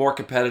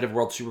competitive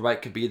World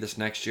Superbike could be this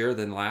next year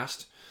than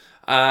last.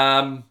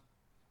 And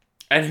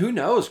who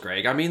knows,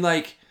 Greg? I mean,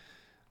 like,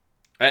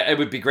 it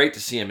would be great to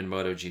see him in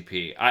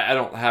MotoGP. I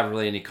don't have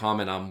really any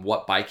comment on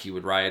what bike he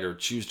would ride or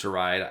choose to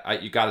ride.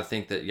 You got to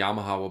think that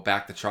Yamaha will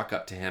back the truck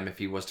up to him if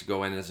he was to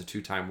go in as a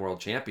 2-time world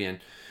champion.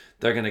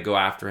 They're going to go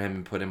after him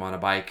and put him on a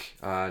bike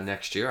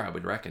next year, I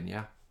would reckon,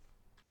 yeah.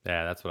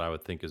 Yeah, that's what I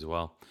would think as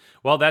well.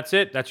 Well, that's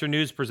it. That's your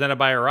news presented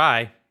by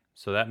Arai.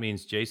 So that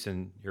means,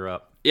 Jason, you're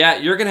up. Yeah,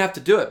 you're going to have to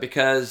do it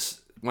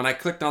because when I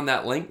clicked on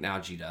that link now,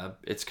 G-Dub,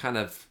 it's kind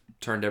of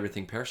turned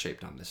everything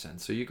pear-shaped on this end.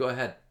 So you go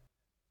ahead.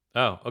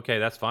 Oh, okay,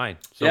 that's fine.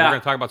 So we're going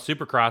to talk about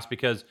Supercross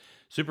because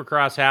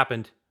Supercross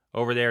happened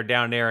over there,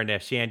 down there in the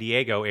San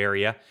Diego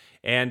area.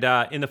 And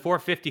in the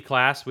 450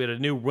 class, we had a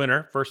new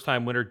winner,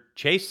 first-time winner.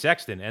 Chase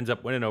Sexton ends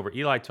up winning over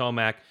Eli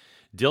Tomac,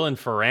 Dylan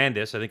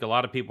Ferrandis. I think a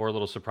lot of people were a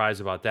little surprised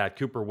about that.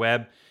 Cooper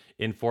Webb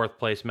in 4th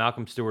place,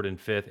 Malcolm Stewart in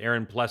 5th,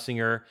 Aaron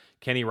Plessinger,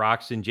 Kenny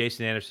Roxon,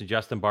 Jason Anderson,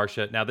 Justin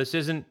Barcia. Now, this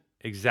isn't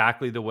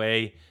exactly the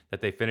way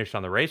that they finished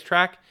on the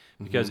racetrack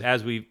because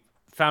as we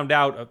found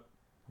out,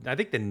 I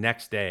think the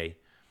next day,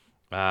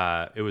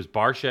 it was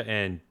Barcia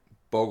and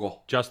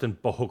Bogle. Justin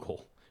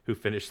Bogle who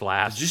finished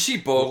last. Did you see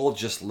Bogle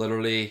just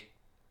literally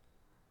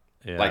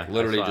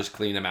just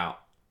clean him out?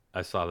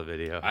 I saw the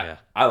video.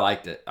 I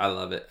liked it. I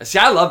love it. See,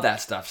 I love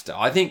that stuff still.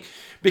 I think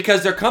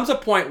because there comes a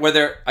point where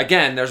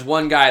there's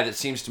one guy that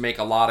seems to make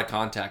a lot of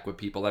contact with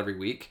people every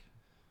week.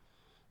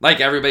 Like,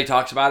 everybody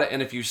talks about it.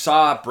 And if you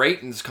saw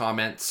Brayton's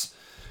comments,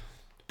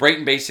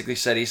 Brayton basically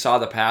said he saw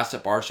the pass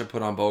that Barcia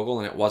put on Bogle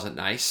and it wasn't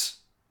nice.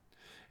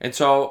 And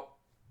so,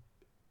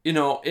 it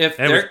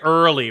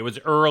was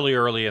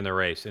early in the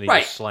race, and he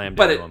just slammed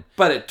into him.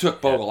 But it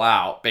took Bogle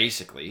out,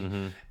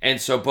 basically.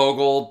 And so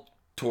Bogle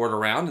tore it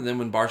around, and then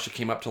when Barcia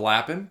came up to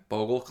lap him,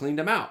 Bogle cleaned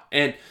him out.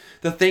 And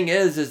the thing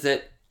is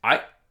that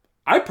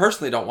I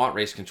personally don't want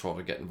race control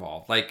to get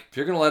involved. Like, if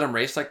you're going to let him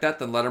race like that,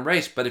 then let him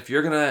race. But if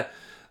you're going to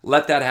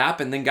let that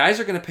happen, then guys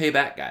are going to pay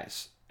back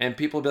guys. And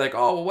people will be like,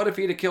 oh, well, what if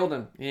he'd have killed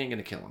him? He ain't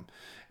going to kill him.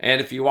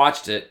 And if you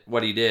watched it,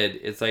 what he did,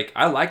 it's like,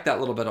 I like that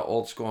little bit of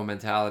old school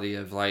mentality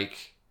of,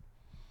 like,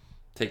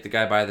 take the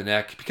guy by the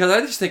neck. Because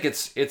I just think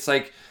it's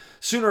like,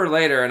 sooner or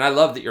later, and I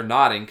love that you're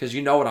nodding because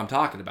you know what I'm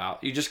talking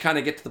about. You just kind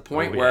of get to the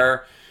point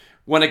where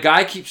when a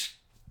guy keeps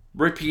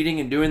repeating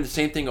and doing the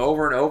same thing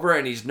over and over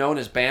and he's known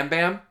as Bam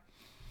Bam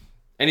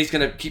and he's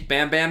going to keep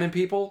Bam Bamming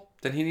people,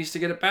 then he needs to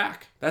get it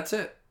back. That's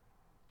it.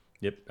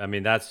 Yep. I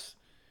mean, that's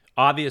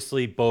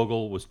obviously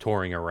Bogle was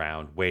touring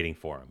around waiting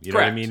for him. You know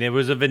Correct. what I mean? It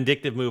was a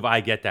vindictive move.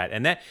 I get that.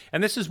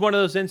 And this is one of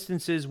those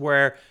instances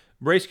where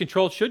race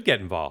control should get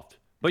involved.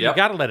 But you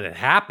got to let it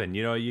happen.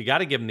 You got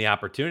to give him the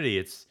opportunity.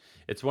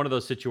 It's one of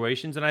those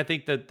situations, and I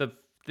think that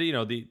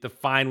the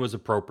fine was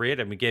appropriate.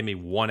 I mean, it gave me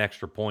 1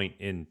 extra point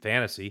in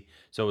fantasy,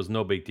 so it was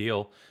no big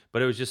deal.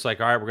 But it was just like,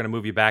 all right, we're going to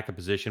move you back a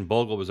position.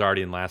 Bogle was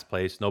already in last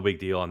place, no big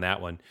deal on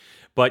that one.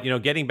 But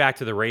getting back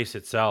to the race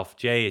itself,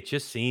 Jay, it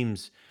just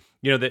seems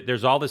that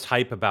there's all this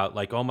hype about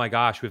like, oh my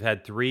gosh, we've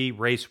had 3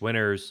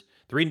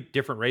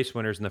 different race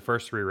winners in the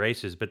first 3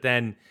 races. But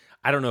then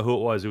I don't know who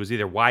it was. It was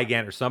either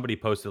Wygant or somebody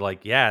posted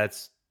like, yeah,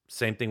 it's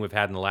same thing we've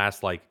had in the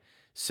last like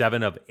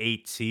 7 of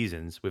 8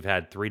 seasons. We've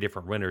had 3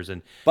 different winners,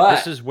 and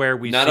this is where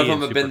none of them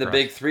have been the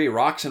big 3.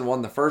 Roxon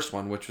won the first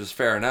one, which was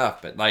fair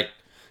enough, but like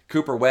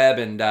Cooper Webb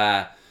and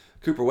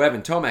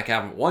Tomac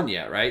haven't won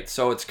yet, right?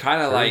 So it's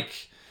kind of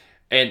like,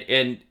 and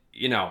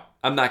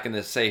I'm not going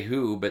to say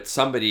who, but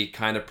somebody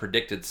kind of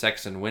predicted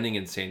Sexton winning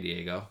in San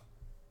Diego.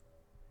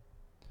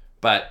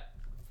 But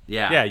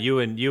yeah, you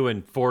and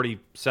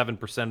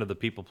 47% of the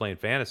people playing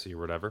fantasy or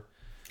whatever.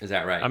 Is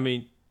that right? I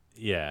mean.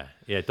 Yeah.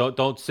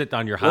 Don't sit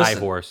on your high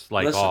horse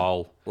like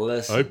all.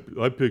 Listen.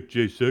 I picked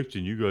Jay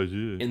Sexton. You guys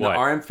did. In the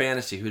RM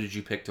Fantasy, who did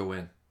you pick to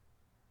win?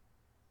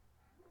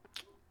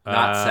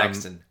 Not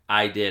Sexton.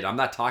 I did. I'm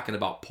not talking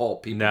about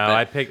Pulp. People. No,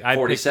 I picked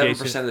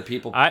 47% of the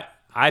people.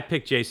 I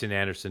picked Jason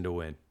Anderson to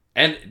win.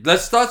 And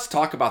let's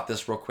talk about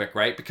this real quick,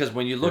 right? Because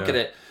when you look at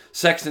it,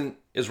 Sexton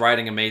is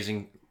riding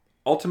amazing.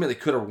 Ultimately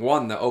could have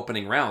won the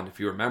opening round, if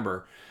you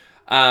remember.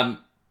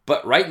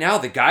 But right now,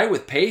 the guy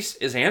with pace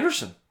is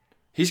Anderson.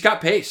 He's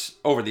got pace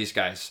over these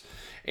guys.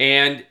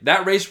 And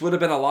that race would have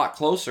been a lot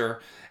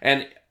closer.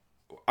 And,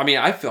 I mean,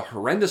 I feel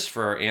horrendous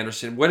for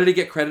Anderson. What did he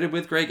get credited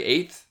with, Greg?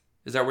 8th?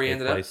 Is that where he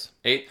ended up?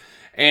 8th.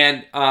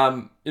 And,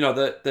 you know,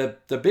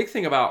 the big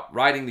thing about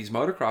riding these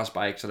motocross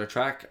bikes at a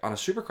track, on a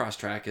supercross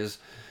track, is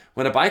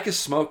when a bike is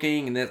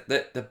smoking, and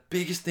the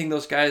biggest thing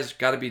those guys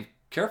got to be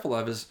careful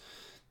of is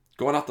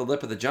going off the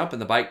lip of the jump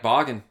and the bike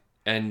bogging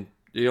and,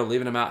 you know,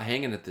 leaving them out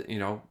hanging at the, you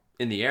know,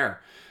 in the air.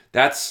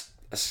 That's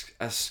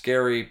a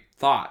scary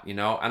thought, you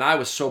know. And I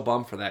was so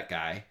bummed for that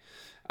guy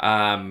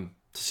to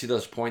see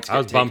those points get taken away.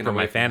 I was bummed for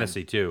my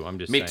fantasy too. I'm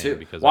just saying. Me too.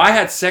 Because I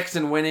had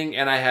Sexton winning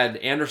and I had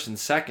Anderson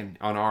second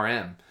on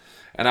RM,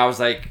 and I was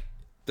like,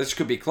 this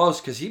could be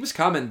close because he was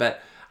coming,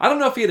 but I don't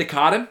know if he had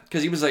caught him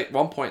because he was like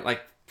 1 point,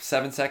 like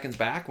 7 seconds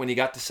back when he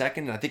got to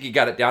second, and I think he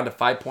got it down to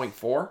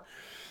 5.4.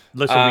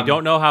 Listen, we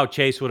don't know how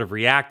Chase would have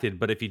reacted,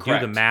 but if you do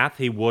the math,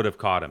 he would have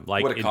caught him.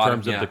 Like in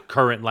terms of the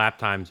current lap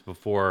times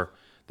before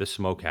the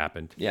smoke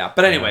happened. Yeah,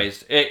 but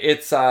anyways,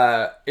 it's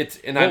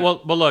and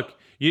well, look,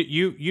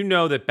 you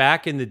know that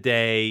back in the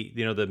day,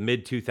 you know, the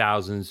mid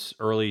 2000s,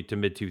 early to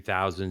mid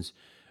 2000s,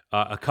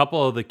 a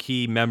couple of the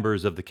key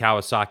members of the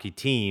Kawasaki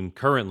team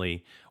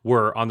currently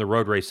were on the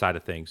road race side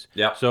of things.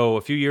 Yeah. So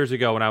a few years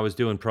ago, when I was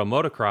doing pro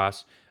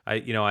motocross,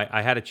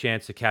 I had a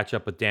chance to catch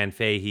up with Dan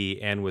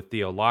Fahey and with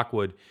Theo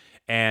Lockwood.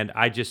 And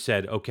I just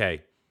said,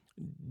 okay,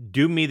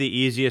 do me the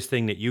easiest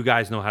thing that you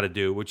guys know how to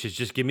do, which is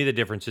just give me the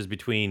differences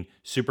between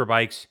super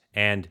bikes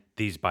and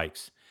these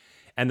bikes.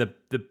 And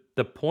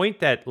the point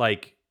that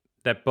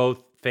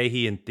both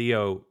Fahey and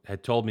Theo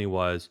had told me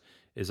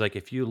is like,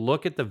 if you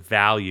look at the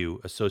value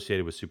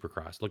associated with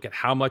Supercross, look at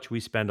how much we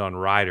spend on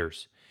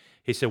riders.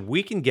 He said,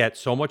 we can get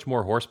so much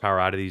more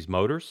horsepower out of these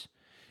motors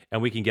and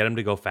we can get them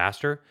to go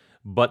faster.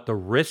 But the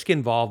risk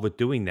involved with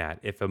doing that,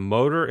 if a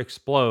motor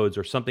explodes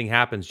or something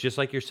happens, just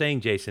like you're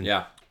saying, Jason,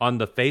 on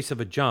the face of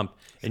a jump,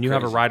 and you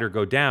have a rider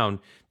go down,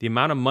 the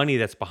amount of money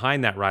that's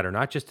behind that rider,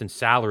 not just in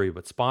salary,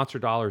 but sponsor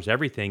dollars,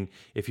 everything,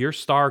 if your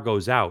star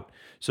goes out.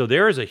 So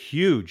there is a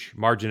huge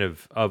margin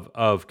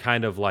of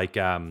kind of like,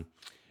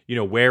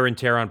 wear and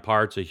tear on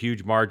parts, a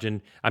huge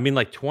margin. I mean,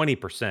 like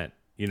 20%.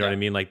 You know what I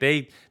mean? Like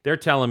they're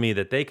telling me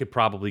that they could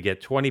probably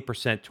get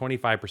 20%,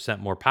 25%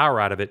 more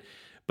power out of it.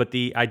 But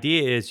the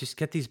idea is just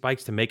get these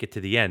bikes to make it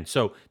to the end.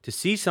 So to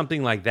see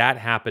something like that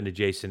happen to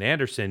Jason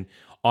Anderson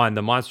on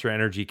the Monster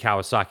Energy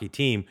Kawasaki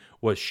team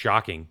was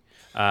shocking.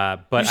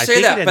 But I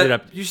think it ended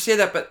up. You say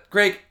that, but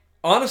Greg,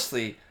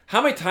 honestly,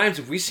 how many times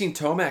have we seen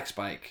Tomac's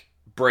bike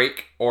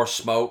break or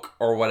smoke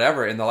or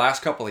whatever in the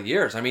last couple of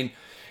years? I mean,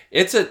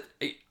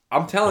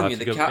 I'm telling you,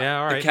 the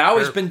Cow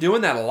has been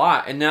doing that a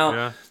lot. And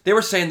now they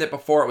were saying that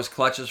before it was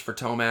clutches for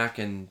Tomac,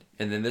 and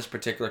in this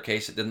particular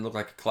case, it didn't look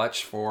like a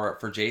clutch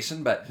for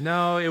Jason. But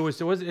no, it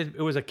was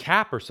a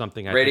cap or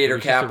something. Radiator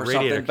cap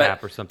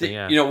or something.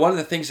 Yeah. You know, one of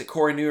the things that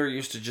Corey Newer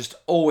used to just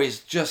always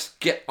just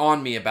get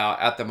on me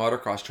about at the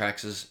motocross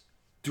tracks is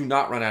do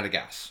not run out of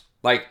gas.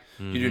 Like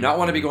you do not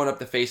want to be going up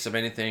the face of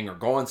anything or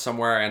going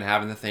somewhere and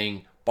having the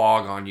thing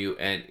bog on you,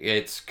 and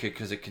it's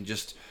because it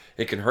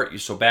can hurt you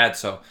so bad.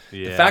 So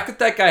the fact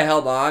that guy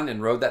held on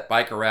and rode that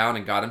bike around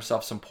and got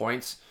himself some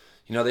points,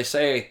 you know, they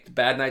say the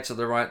bad nights are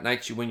the right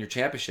nights you win your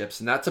championships,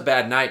 and that's a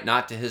bad night,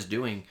 not to his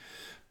doing.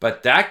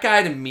 But that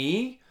guy, to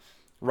me,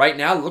 right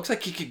now, looks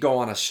like he could go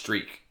on a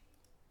streak.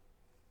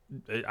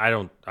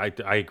 I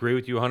agree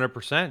with you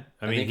 100%.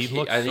 I mean, he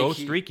looks so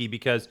streaky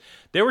because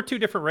there were two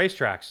different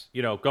racetracks,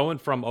 you know, going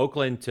from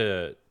Oakland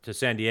to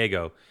San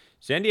Diego.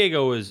 San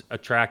Diego was a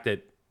track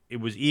that it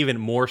was even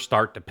more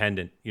start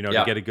dependent, you know,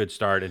 to get a good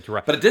start and to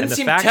ride. But it didn't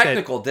seem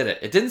technical, did it?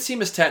 It didn't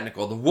seem as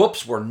technical. The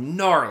whoops were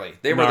gnarly.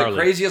 They were the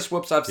craziest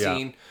whoops I've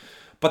seen.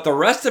 But the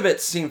rest of it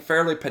seemed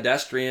fairly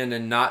pedestrian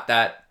and not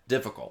that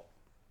difficult.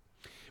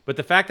 But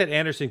the fact that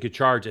Anderson could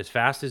charge as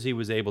fast as he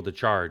was able to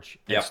charge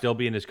and still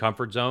be in his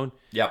comfort zone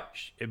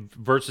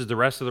versus the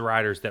rest of the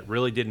riders that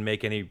really didn't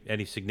make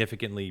any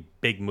significantly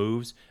big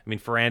moves. I mean,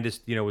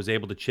 Ferrandis, you know, was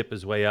able to chip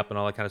his way up and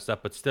all that kind of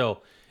stuff, but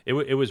still,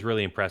 it was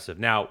really impressive.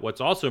 Now, what's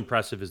also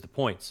impressive is the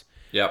points.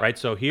 Yeah. Right.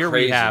 So here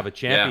we have a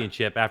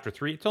championship after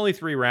three. It's only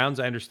 3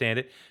 rounds. I understand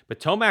it, but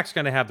Tomac's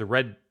going to have the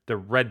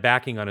red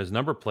backing on his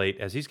number plate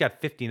as he's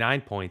got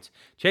 59 points.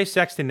 Chase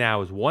Sexton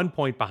now is 1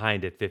 point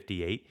behind at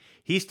 58.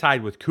 He's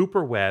tied with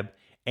Cooper Webb,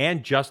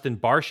 and Justin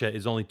Barcia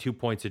is only 2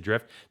 points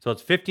adrift. So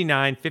it's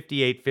 59,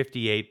 58,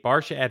 58.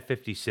 Barcia at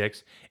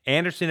 56.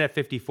 Anderson at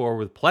 54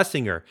 with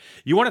Plessinger.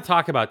 You want to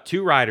talk about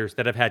two riders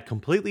that have had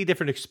completely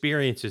different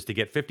experiences to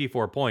get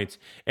 54 points.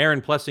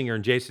 Aaron Plessinger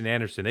and Jason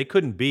Anderson. They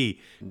couldn't be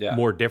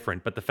more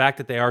different. But the fact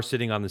that they are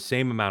sitting on the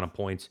same amount of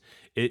points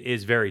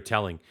is very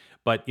telling.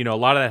 But, you know, a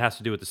lot of that has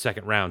to do with the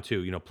second round,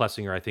 too. You know,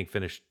 Plessinger, I think,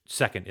 finished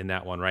second in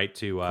that one, right,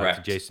 to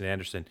Jason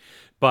Anderson.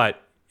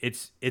 But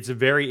it's a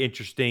very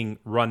interesting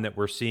run that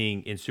we're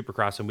seeing in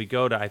Supercross, and we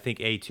go to I think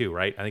A2,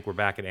 right? I think we're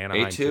back at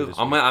Anaheim. A2.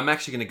 I'm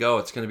actually going to go.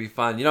 It's going to be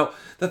fun.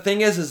 The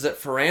thing is that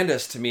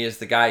Ferrandis to me is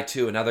the guy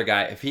too. Another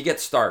guy. If he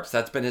gets starts,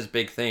 that's been his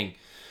big thing.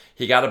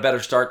 He got a better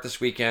start this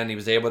weekend. He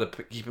was able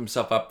to keep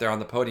himself up there on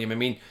the podium. I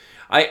mean,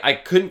 I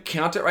couldn't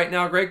count it right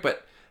now, Greg,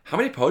 but how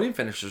many podium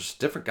finishers,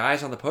 different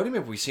guys on the podium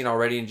have we seen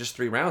already in just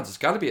 3 rounds? It's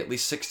got to be at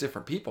least 6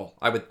 different people,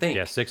 I would think.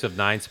 Yeah, 6 of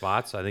 9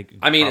 spots. I think.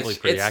 It's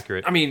pretty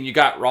accurate. I mean, you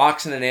got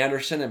Roxon and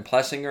Anderson and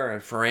Plessinger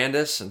and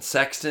Ferrandis and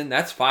Sexton.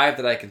 That's 5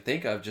 that I can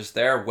think of just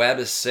there. Webb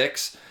is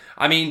 6.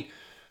 I mean,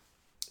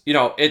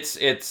 it's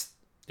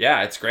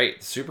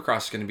great. The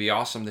Supercross is going to be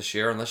awesome this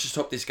year, and let's just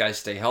hope these guys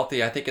stay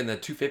healthy. I think in the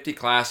 250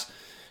 class,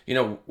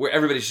 where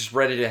everybody's just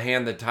ready to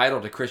hand the title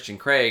to Christian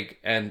Craig,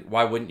 and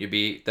why wouldn't you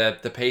be?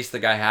 The pace the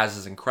guy has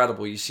is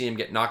incredible. You see him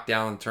get knocked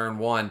down in turn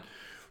 1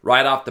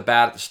 right off the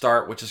bat at the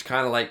start, which is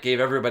kind of like gave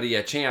everybody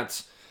a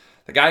chance.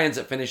 The guy ends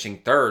up finishing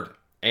 3rd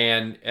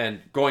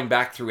and going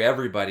back through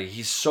everybody.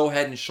 He's so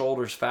head and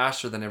shoulders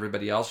faster than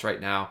everybody else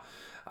right now,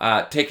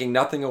 taking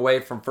nothing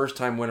away from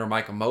first-time winner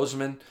Michael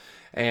Mosiman,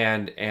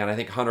 and I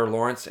think Hunter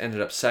Lawrence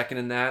ended up 2nd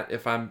in that,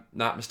 if I'm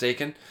not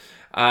mistaken.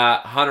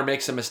 Hunter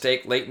makes a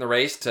mistake late in the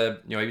race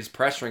he was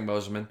pressuring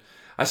Mosiman.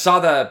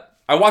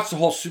 I watched the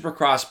whole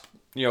Supercross,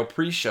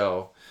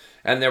 pre-show,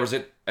 and there was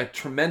a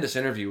tremendous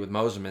interview with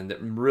Mosiman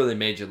that really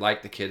made you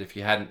like the kid if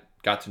you hadn't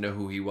got to know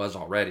who he was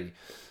already.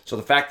 So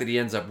the fact that he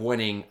ends up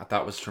winning, I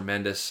thought was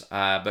tremendous.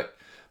 But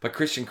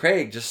Christian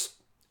Craig,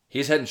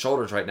 he's head and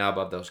shoulders right now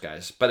above those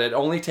guys. But it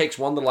only takes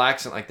one little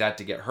accident like that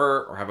to get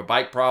hurt or have a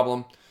bike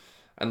problem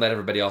and let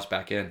everybody else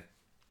back in.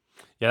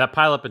 Yeah, that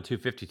pileup in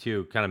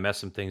 252 kind of messed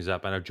some things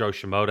up. I know Joe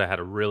Shimoda had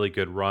a really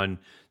good run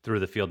through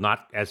the field,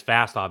 not as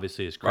fast,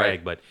 obviously, as Craig,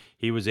 right, but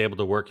he was able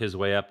to work his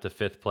way up to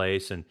 5th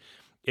place. And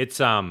it's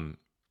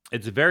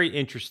very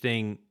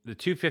interesting. The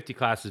 250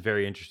 class is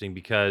very interesting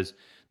because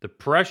the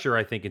pressure,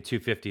 I think, in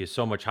 250 is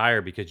so much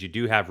higher because you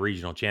do have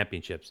regional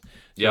championships.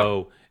 Yep.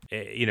 So,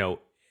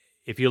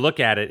 if you look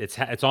at it,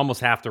 it's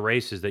almost half the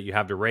races that you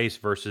have to race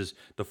versus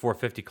the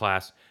 450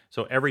 class.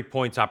 So every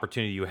points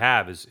opportunity you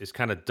have is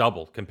kind of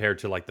double compared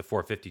to like the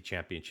 450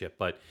 championship.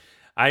 But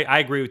I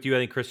agree with you. I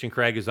think Christian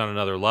Craig is on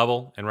another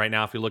level. And right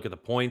now, if you look at the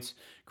points,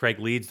 Craig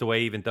leads the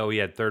way, even though he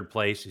had 3rd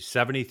place. He's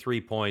 73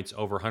 points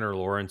over Hunter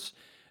Lawrence,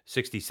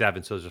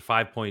 67. So there's a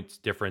 5 points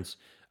difference.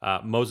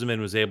 Mosiman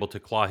was able to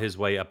claw his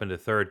way up into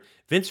 3rd.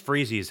 Vince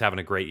Friese is having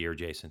a great year,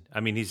 Jason. I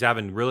mean, he's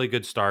having really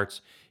good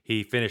starts.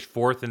 He finished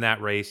 4th in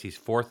that race. He's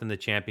 4th in the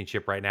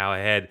championship right now,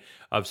 ahead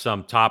of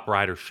some top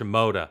riders,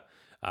 Shimoda,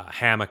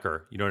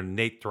 Hammaker,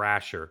 Nate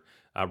Thrasher.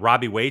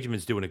 Robbie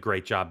Wageman's doing a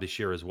great job this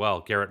year as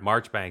well. Garrett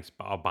Marchbank's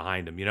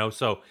behind him,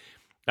 So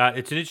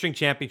it's an interesting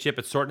championship.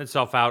 It's sorting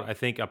itself out. I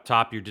think up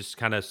top, you're just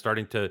kind of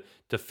starting to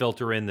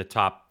filter in the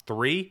top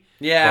 3.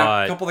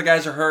 Yeah, a couple of the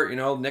guys are hurt.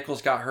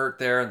 Nichols got hurt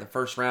there in the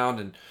first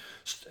round,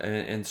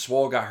 and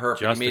Swole got hurt,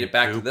 but he made it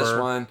back to this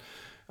one.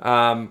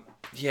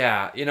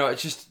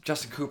 It's just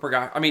Justin Cooper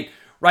got. I mean,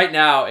 right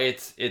now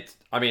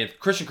if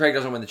Christian Craig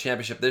doesn't win the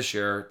championship this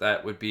year,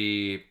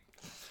 it'd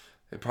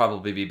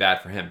probably be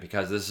bad for him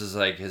because this is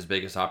like his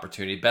biggest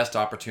opportunity, best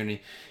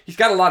opportunity. He's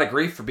got a lot of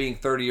grief for being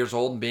 30 years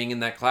old and being in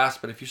that class,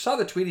 but if you saw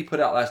the tweet he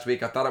put out last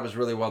week, I thought it was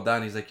really well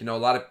done. He's like, a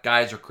lot of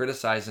guys are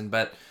criticizing,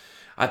 but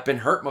I've been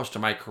hurt most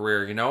of my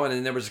career, and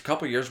then there was a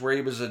couple years where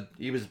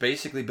he was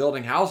basically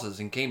building houses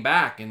and came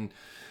back, and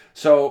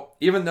so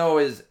even though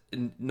his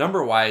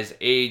number-wise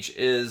age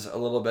is a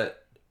little bit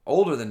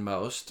older than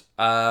most,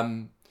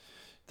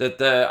 that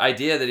the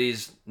idea that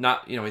he's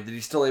not, that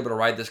he's still able to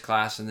ride this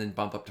class and then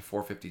bump up to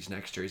 450s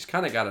next year, he's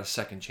kind of got a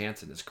second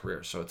chance in his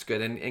career, so it's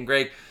good. And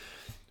Greg,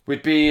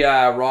 we'd be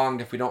wrong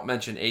if we don't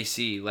mention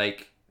AC.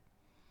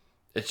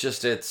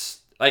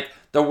 It's like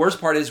the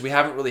worst part is we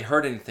haven't really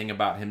heard anything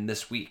about him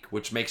this week,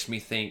 which makes me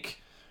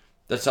think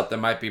that something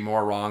might be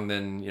more wrong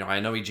than, I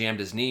know he jammed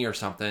his knee or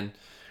something.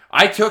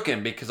 I took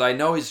him because I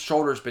know his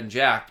shoulder's been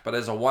jacked, but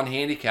as a 1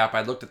 handicap,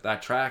 I looked at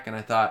that track and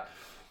I thought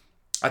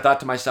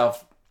to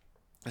myself,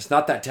 it's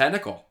not that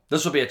technical.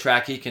 This will be a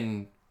track he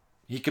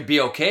could be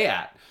okay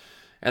at.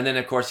 And then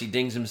of course he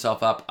dings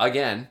himself up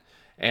again,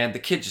 and the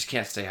kid just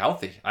can't stay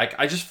healthy.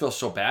 I just feel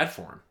so bad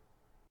for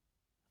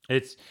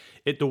him.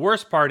 The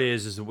worst part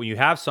is when you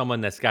have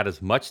someone that's got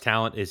as much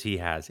talent as he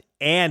has,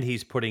 and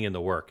he's putting in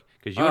the work.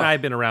 Because you and I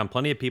have been around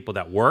plenty of people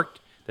that worked,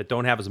 that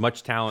don't have as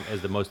much talent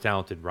as the most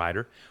talented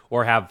rider,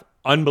 or have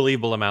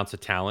unbelievable amounts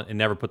of talent and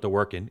never put the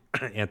work in.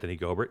 Anthony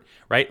Gobert,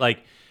 right? Like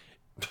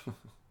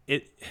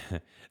the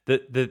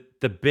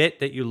bit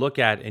that you look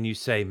at and you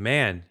say,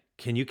 man,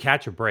 can you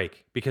catch a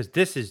break? Because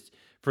this is,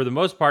 for the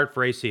most part,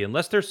 for AC,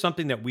 unless there's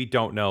something that we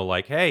don't know,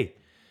 like, hey,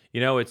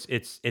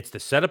 it's the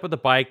setup of the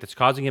bike that's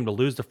causing him to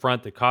lose the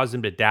front, that caused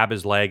him to dab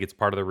his leg. It's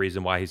part of the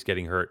reason why he's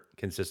getting hurt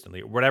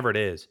consistently, or whatever it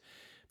is.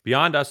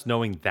 Beyond us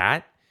knowing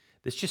that,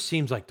 this just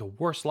seems like the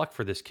worst luck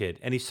for this kid.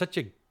 And he's such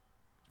a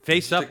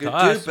face up to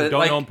us who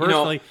don't know him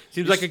personally.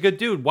 Seems like a good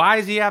dude. Why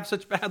does he have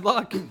such bad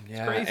luck?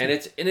 It's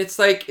crazy. And it's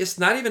like, it's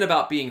not even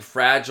about being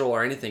fragile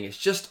or anything. It's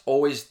just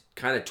always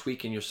kind of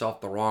tweaking yourself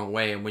the wrong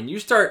way. And when you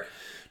start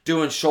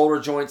doing shoulder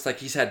joints, like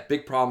he's had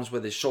big problems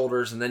with his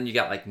shoulders, and then you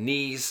got like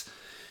knees,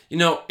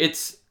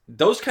 it's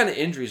those kind of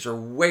injuries are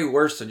way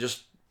worse than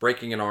just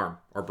breaking an arm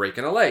or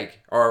breaking a leg,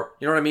 or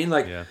you know what I mean?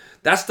 Like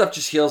that stuff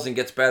just heals and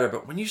gets better.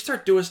 But when you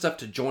start doing stuff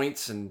to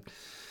joints and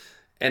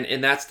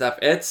that stuff,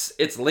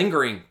 it's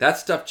lingering. That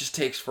stuff just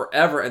takes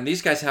forever, and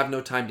these guys have no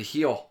time to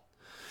heal.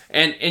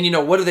 And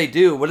what do they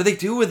do? What do they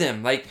do with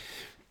him? Like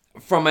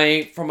from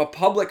a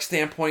public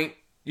standpoint,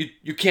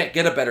 you can't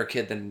get a better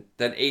kid than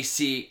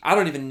AC. I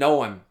don't even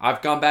know him.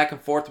 I've gone back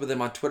and forth with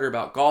him on Twitter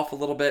about golf a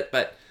little bit,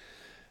 but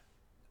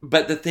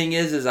the thing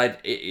is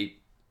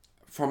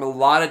from a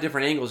lot of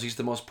different angles, he's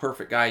the most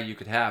perfect guy you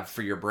could have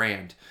for your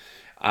brand.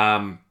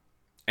 And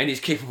he's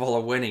capable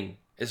of winning.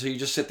 And so you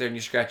just sit there and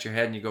you scratch your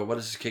head and you go, what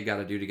does this kid got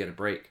to do to get a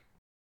break?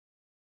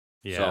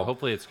 Yeah, so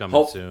hopefully it's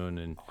coming soon.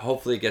 And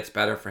hopefully it gets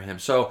better for him.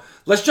 So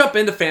let's jump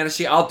into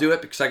fantasy. I'll do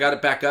it because I got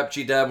it back up,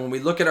 G-Dub. When we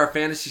look at our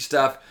fantasy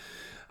stuff,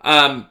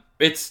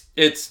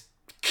 it's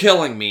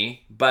killing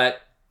me.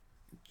 But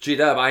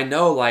G-Dub, I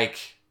know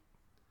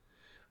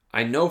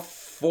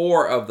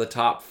 4 of the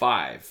top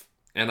 5.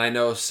 And I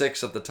know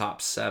 6 of the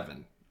top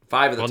 7.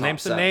 5 of the top 7. Well, name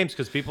some names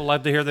because people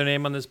love to hear their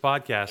name on this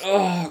podcast.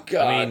 Oh,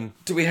 God. I mean,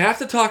 do we have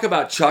to talk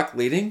about Chuck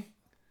leading?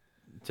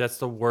 That's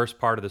the worst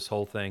part of this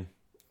whole thing.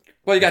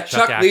 Well, you got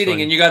Chuck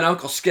leading and you got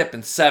Uncle Skip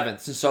in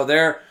 7th. And so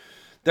they're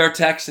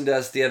texting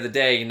us the other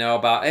day,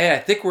 about, hey, I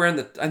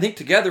think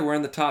together we're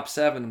in the top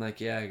 7. I'm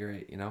like, yeah,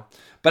 great,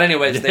 But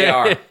anyways, they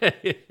are.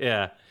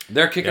 Yeah.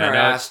 They're kicking our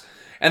ass.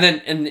 And then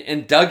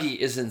and Dougie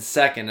is in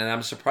 2nd, and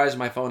I'm surprised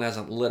my phone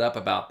hasn't lit up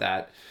about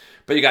that.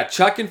 But you got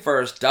Chuck in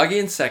 1st, Dougie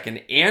in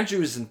 2nd,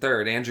 Andrew's in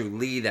 3rd, Andrew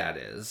Lee, that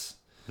is.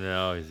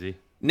 No, easy.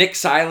 Nick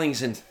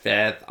Seiling's in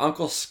 5th,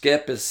 Uncle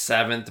Skip is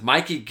 7th,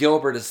 Mikey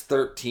Gilbert is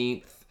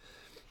 13th.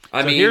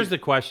 I mean, here's the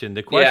question.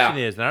 The question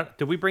is,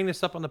 did we bring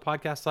this up on the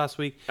podcast last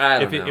week? I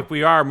don't know. If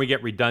we are and we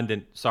get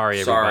redundant,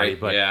 sorry everybody.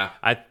 But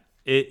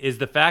it is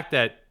the fact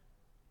that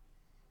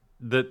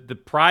the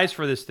prize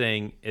for this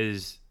thing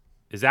is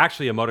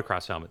actually a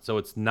motocross helmet. So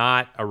it's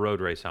not a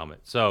road race helmet.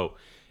 So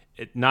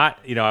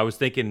I was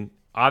thinking,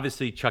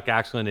 obviously Chuck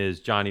Axlin is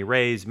Johnny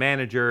Ray's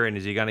manager, and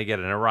is he going to get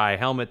an Arai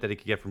helmet that he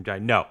could get from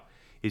Johnny? No.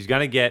 He's going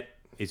to get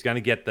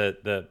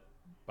the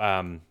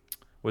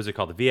what is it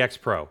called? The VX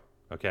Pro,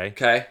 okay?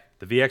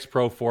 The VX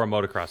Pro for a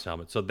motocross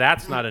helmet. So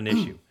that's not an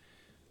issue.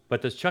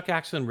 But does Chuck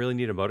Axlin really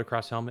need a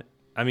motocross helmet?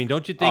 I mean,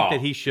 don't you think that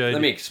he should?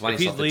 Let me explain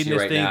if he's something leading to you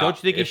this right thing, now. don't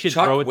you think he should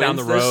Chuck throw it down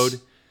the road?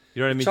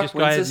 You know what I mean? Chuck just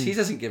go ahead. He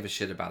doesn't give a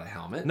shit about a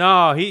helmet.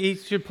 No, he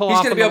should pull off.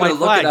 He's going to be able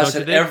to look at us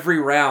at every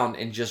round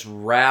and just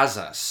razz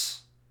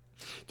us.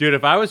 Dude,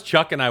 if I was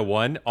Chuck and I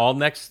won all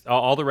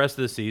the rest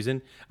of the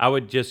season, I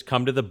would just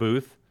come to the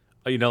booth.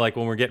 Like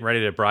when we're getting ready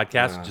to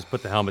broadcast, just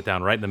put the helmet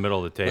down right in the middle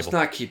of the table. Let's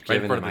not keep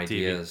giving him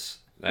ideas.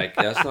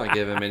 Let's not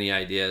give him any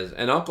ideas.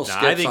 And Uncle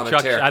Skip's on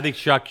a tear. I think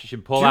Chuck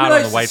should pull out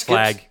on the white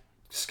flag.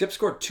 Skip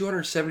scored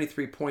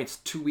 273 points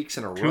 2 weeks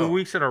in a row. 2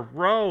 weeks in a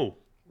row.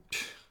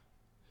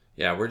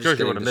 Yeah, we're just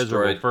getting what a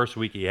miserable first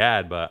week he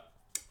had, but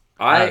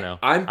I don't know.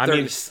 I'm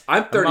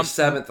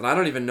 37th, and I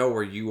don't even know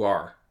where you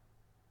are.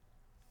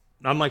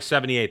 I'm like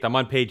 78th. I'm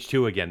on page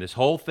 2 again. This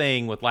whole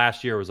thing with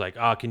last year was like,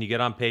 can you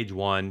get on page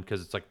 1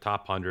 because it's like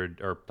top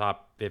 100 or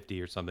top 50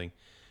 or something.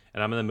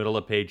 And I'm in the middle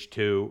of page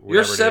 2.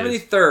 You're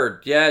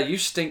 73rd. Yeah, you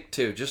stink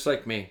too, just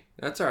like me.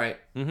 That's all right.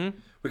 Mm-hmm.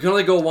 We can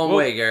only go one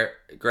way,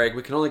 Greg.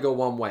 We can only go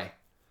one way.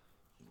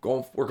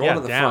 We're going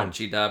to the front,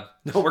 G-Dub.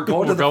 No, we're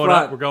going to the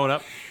front. We're going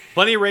up.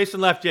 Plenty of racing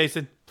left,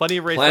 Jason. Plenty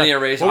of racing. Well,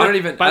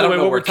 I don't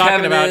know where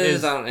Kevin about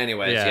is.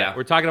 Anyways, yeah.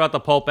 We're talking about the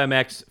Pulp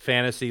MX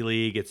Fantasy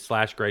League. It's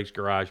 /Greg's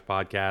Garage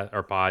podcast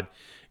or pod.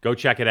 Go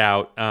check it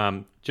out.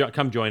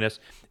 Come join us.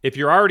 If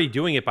you're already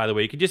doing it, by the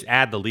way, you can just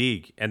add the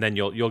league, and then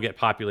you'll get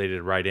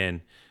populated right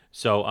in.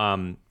 So,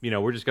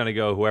 we're just going to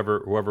go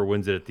whoever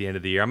wins it at the end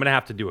of the year. I'm going to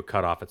have to do a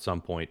cutoff at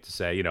some point to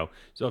say,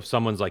 so if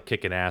someone's like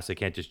kicking ass, they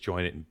can't just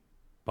join it and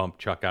bump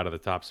Chuck out of the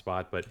top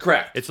spot. But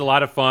correct. It's a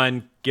lot of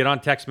fun. Get on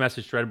text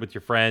message thread with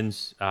your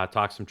friends.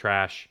 Talk some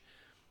trash.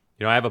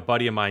 I have a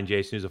buddy of mine,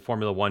 Jason, who's a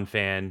Formula One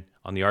fan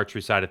on the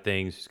archery side of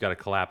things. He's got a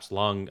collapsed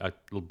lung, a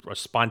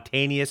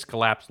spontaneous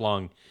collapsed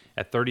lung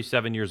at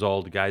 37 years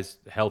old. The guy's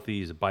healthy.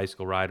 He's a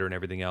bicycle rider and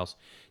everything else.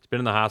 He's been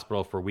in the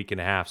hospital for a week and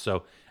a half.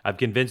 So I've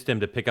convinced him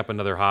to pick up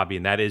another hobby,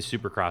 and that is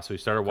Supercross. So he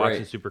started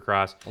watching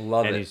Supercross. I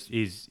love it. And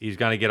he's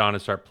going to get on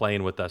and start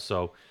playing with us.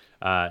 So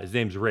his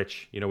name's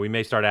Rich. We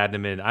may start adding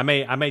him in. I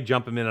may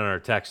jump him in on our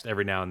text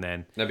every now and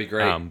then. That'd be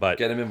great. But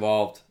get him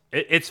involved.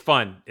 It's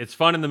fun. It's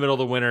fun in the middle of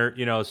the winter.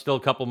 Still a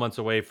couple months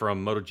away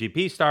from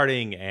MotoGP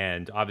starting,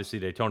 and obviously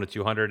Daytona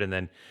 200, and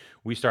then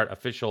we start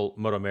official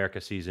Moto America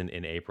season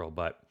in April.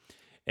 But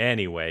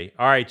anyway,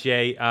 all right,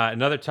 Jay.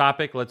 Another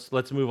topic.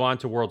 Let's move on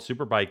to World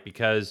Superbike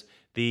because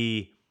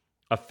the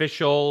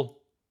official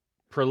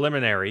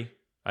preliminary,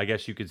 I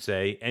guess you could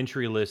say,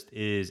 entry list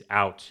is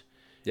out.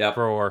 Yep.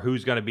 For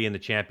who's going to be in the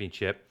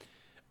championship.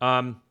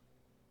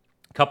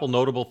 Couple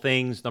notable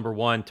things. Number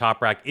one,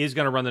 Top Rack is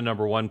going to run the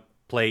number one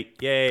plate.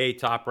 Yay,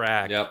 Top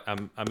Rack. Yep.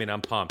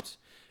 I'm pumped.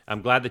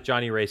 I'm glad that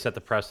Johnny Ray set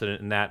the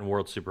precedent in that in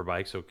World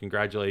Superbike. So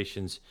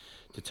congratulations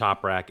to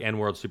Top Rack and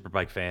World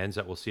Superbike fans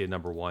that we'll see at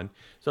number 1.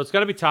 So it's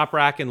going to be Top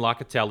Rack and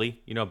Locatelli,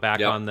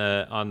 back on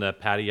the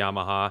Paddy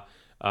Yamaha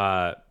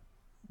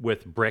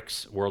with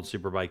Bricks World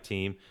Superbike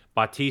team.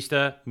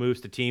 Bautista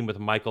moves to team with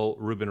Michael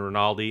Ruben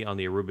Rinaldi on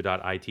the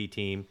Aruba.it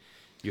team.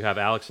 You have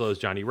Alex Lowe's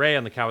Johnny Ray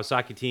on the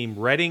Kawasaki team,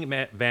 Redding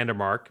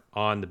Vandermark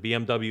on the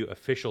BMW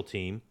official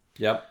team.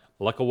 Yep.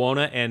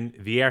 Lackawanna and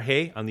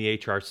Vierge on the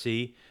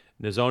HRC.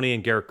 Nozzoni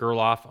and Garrett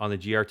Gerloff on the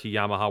GRT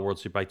Yamaha World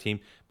Superbike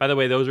team. By the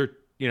way, those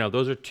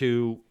are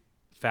 2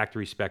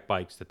 factory spec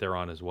bikes that they're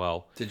on as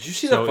well. Did you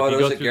see the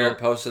photos that Garrett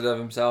posted of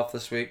himself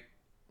this week?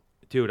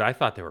 Dude, I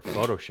thought they were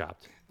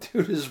photoshopped.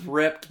 Dude is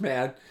ripped,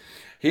 man.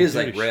 He is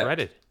ripped.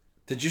 Shredded.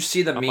 Did you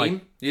see the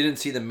meme? You didn't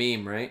see the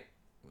meme, right?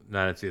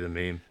 No, I didn't see the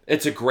meme.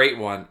 It's a great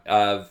one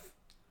of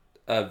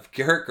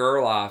Garrett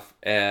Gerloff,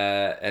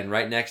 and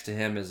right next to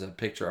him is a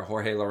picture of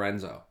Jorge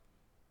Lorenzo.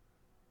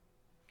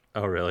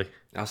 Oh, really?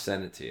 I'll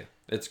send it to you.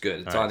 It's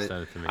good. It's All on right, it.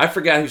 send it to me. I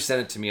forgot who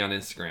sent it to me on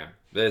Instagram,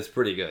 but it's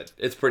pretty good.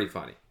 It's pretty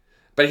funny.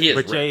 But he is.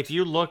 But Jay, ripped.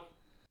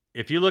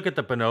 if you look at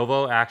the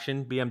Bonovo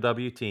Action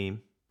BMW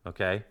team,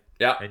 okay,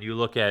 yeah, and you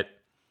look at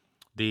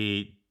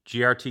the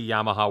GRT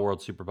Yamaha World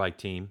Superbike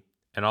team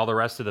and all the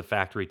rest of the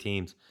factory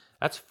teams,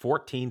 that's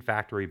 14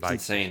 factory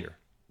bikes this year.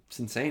 It's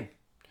insane.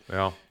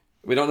 Well,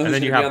 we don't know who's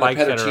who's going to be on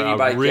the Pedercini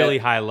bike really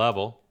yet. high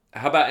level.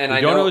 How about we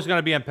don't know who's going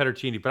to be on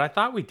Pedercini, but I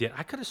thought we did.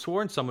 I could have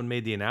sworn someone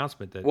made the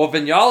announcement that. Well,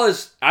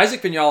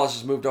 Isaac Vinales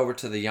has moved over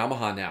to the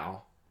Yamaha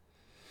now.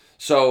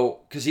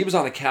 So, because he was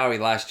on the Cowie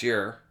last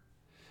year.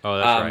 Oh,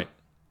 that's right.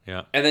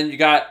 Yeah. And then you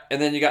got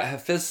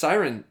Hafiz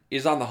Siren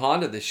is on the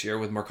Honda this year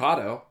with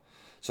Mercado.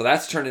 So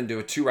that's turned into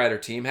a 2-rider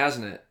team,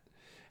 hasn't it?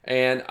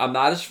 And I'm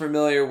not as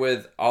familiar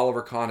with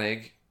Oliver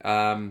Koenig.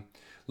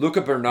 Luca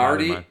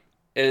Bernardi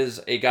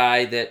is a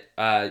guy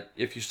that,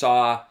 if you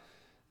saw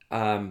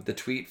the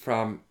tweet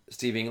from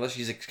Steve English,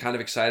 he's kind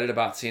of excited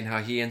about seeing how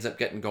he ends up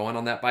getting going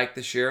on that bike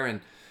this year. And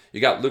you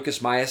got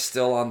Lucas Mayas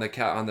still on the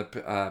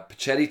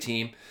Pacetti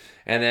team.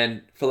 And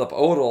then Philip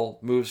Odell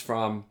moves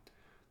from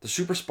the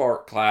Super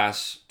Sport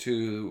class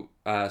to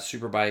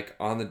Superbike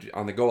on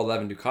the Go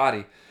 11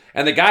 Ducati.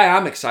 And the guy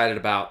I'm excited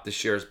about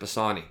this year is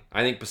Bassani.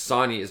 I think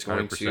Bassani is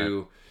going 100%.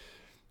 to...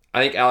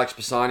 I think Alex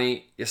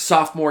Bassani, his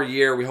sophomore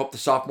year, we hope the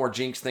sophomore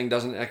jinx thing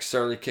doesn't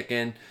necessarily kick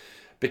in,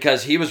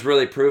 because he was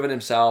really proving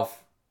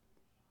himself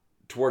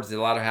towards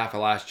the latter half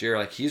of last year.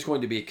 Like, he's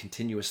going to be a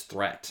continuous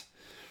threat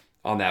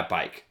on that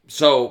bike.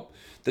 So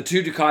the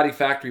 2 Ducati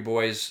factory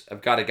boys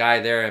have got a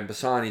guy there, and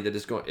Bassani that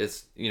is going...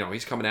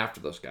 he's coming after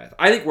those guys.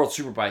 I think World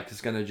Superbike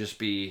is going to just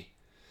be...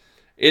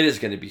 It is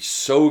going to be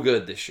so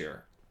good this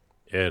year.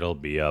 It'll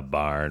be a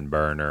barn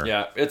burner.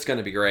 Yeah, it's going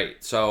to be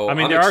great. So I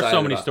mean, there are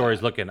so many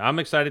stories looking. I'm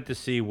excited to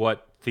see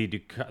what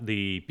the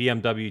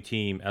BMW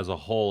team as a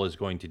whole is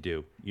going to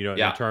do. In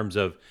terms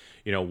of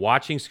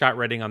watching Scott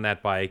Redding on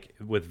that bike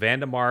with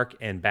Vandermark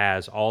and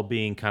Baz all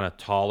being kind of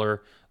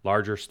taller,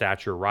 larger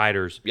stature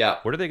riders. Yeah,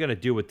 what are they going to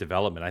do with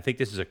development? I think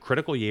this is a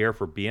critical year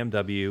for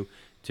BMW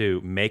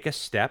to make a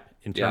step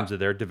in terms of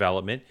their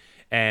development.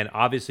 And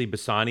obviously,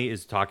 Bassani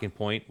is a talking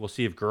point. We'll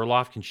see if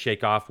Gerloff can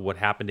shake off what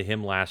happened to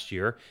him last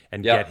year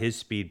and get his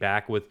speed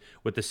back with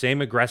the same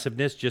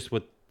aggressiveness, just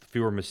with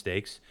fewer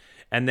mistakes.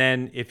 And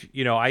then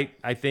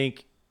I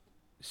think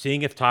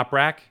seeing if Top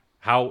Rack,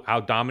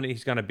 how dominant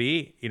he's going to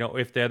be,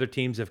 if the other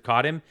teams have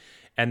caught him.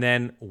 And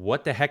then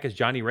what the heck is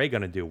Johnny Ray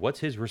going to do?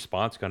 What's his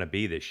response going to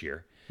be this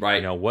year?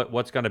 Right.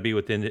 What's going to be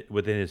within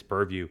his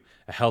purview?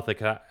 A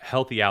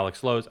healthy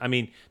Alex Lowe's. I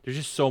mean, there's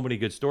just so many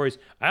good stories.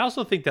 I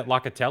also think that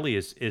Locatelli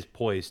is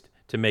poised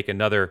to make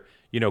another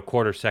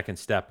quarter-second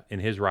step in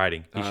his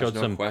riding. He showed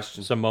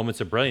some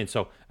moments of brilliance.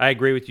 So I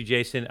agree with you,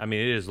 Jason. I mean,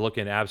 it is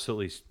looking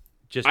absolutely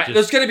just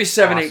there's going to be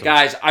 7, awesome. 8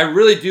 guys. I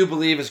really do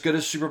believe as good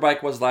as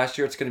Superbike was last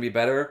year, it's going to be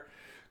better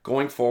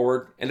going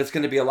forward, and it's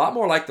going to be a lot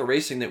more like the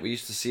racing that we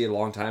used to see a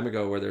long time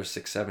ago, where there's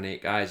 6, 7,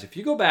 8 guys. If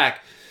you go back.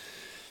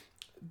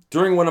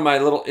 During one of my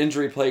little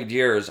injury-plagued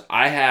years,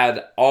 I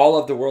had all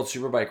of the World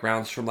Superbike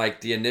rounds from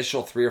like the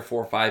initial 3 or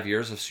 4 or 5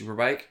 years of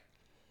Superbike.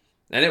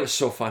 And it was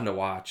so fun to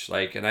watch.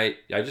 And I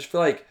just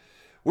feel like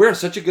we're in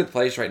such a good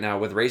place right now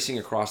with racing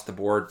across the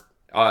board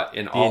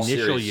in all series.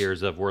 The initial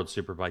years of World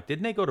Superbike.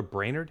 Didn't they go to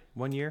Brainerd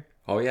one year?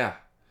 Oh, yeah.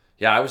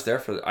 Yeah, I was there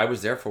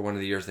for one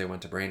of the years they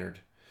went to Brainerd.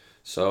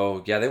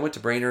 So, yeah, they went to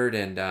Brainerd,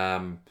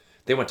 and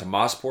they went to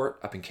Mosport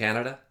up in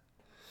Canada.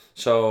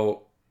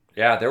 So,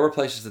 yeah, there were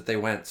places that they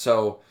went.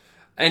 So...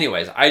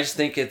 Anyways, I just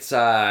think it's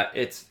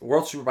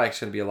World Superbike's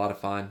going to be a lot of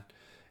fun,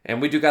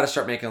 and we do got to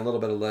start making a little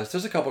bit of list.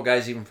 There's a couple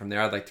guys even from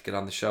there I'd like to get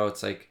on the show.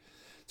 It's like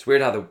it's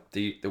weird how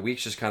the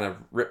weeks just kind of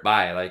rip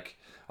by. Like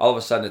all of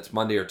a sudden it's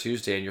Monday or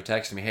Tuesday, and you're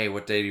texting me, "Hey,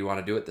 what day do you want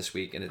to do it this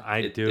week?" And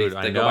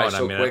they go by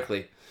so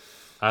quickly.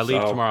 I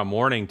leave tomorrow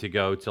morning to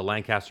go to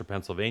Lancaster,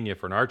 Pennsylvania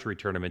for an archery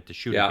tournament to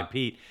shoot and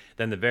compete.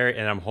 Then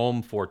and I'm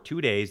home for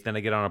 2 days. Then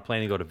I get on a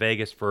plane and go to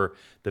Vegas for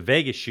the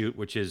Vegas shoot,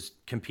 which is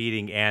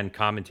competing and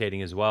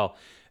commentating as well.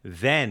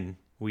 Then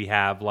we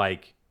have I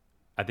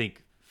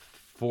think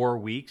 4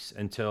 weeks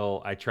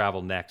until I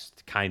travel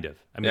next, kind of.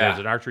 I mean, Yeah. there's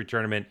an archery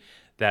tournament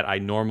that I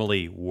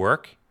normally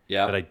work,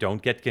 Yep. that I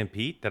don't get to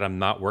compete, that I'm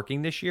not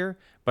working this year,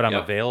 but I'm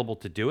Yep. available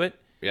to do it.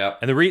 Yep.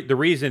 And the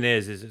reason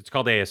is it's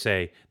called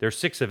ASA. There's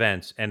 6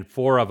 events, and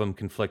 4 of them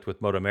conflict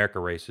with Moto America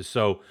races.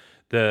 So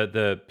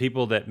the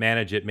people that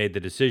manage it made the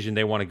decision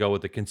they want to go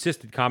with a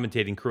consistent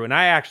commentating crew, and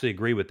I actually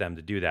agree with them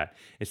to do that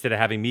instead of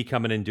having me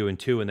coming in doing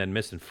 2 and then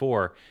missing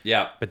 4.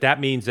 Yeah. But that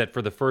means that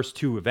for the first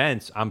 2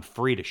 events, I'm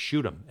free to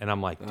shoot them, and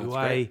I'm like, do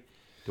I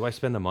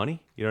spend the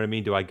money? You know what I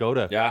mean? Do I go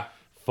to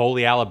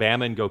Foley,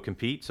 Alabama, and go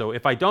compete? So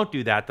if I don't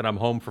do that, then I'm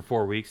home for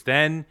 4 weeks.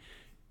 Then,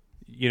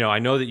 I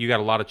know that you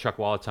got a lot of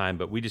Chuckwalla time,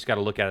 but we just got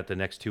to look at it the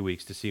next 2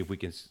 weeks to see if we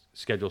can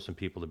schedule some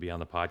people to be on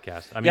the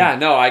podcast. I mean, I'm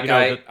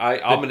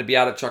going to be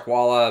out at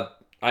Chuckwalla.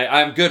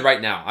 I'm good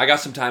right now. I got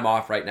some time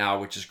off right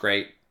now, which is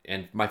great.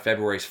 And my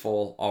February's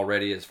full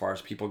already as far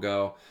as people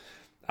go.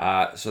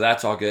 So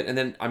that's all good. And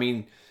then,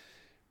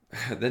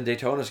 then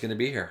Daytona's going to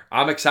be here.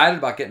 I'm excited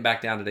about getting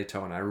back down to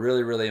Daytona. I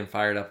really, really am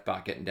fired up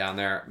about getting down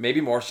there.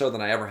 Maybe more so than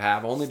I ever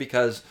have, only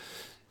because,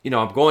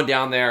 I'm going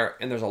down there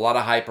and there's a lot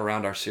of hype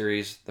around our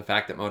series. The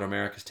fact that Moto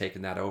America's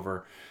taken that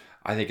over,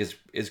 I think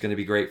is going to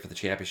be great for the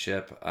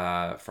championship,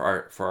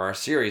 for our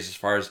series as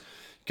far as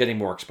getting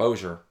more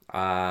exposure.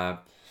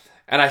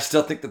 And I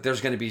still think that there's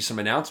going to be some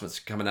announcements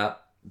coming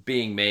up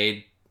being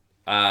made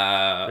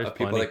of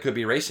people that could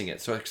be racing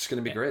it. So it's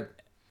going to be great.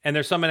 And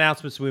there's some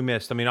announcements we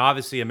missed. I mean,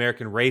 obviously,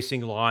 American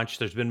Racing launched.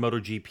 There's been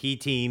MotoGP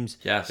teams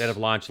that have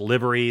launched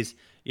liveries.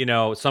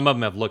 Some of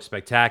them have looked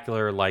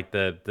spectacular, like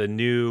the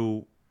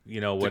new,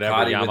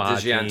 whatever Ducati Yamaha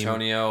with team.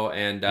 Antonio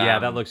and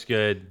that looks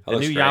good. The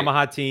new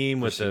Yamaha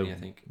team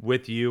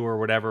with you or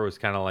whatever was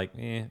kind of like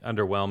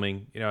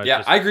underwhelming.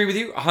 I agree with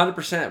you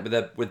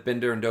 100% with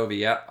Binder and Dovi.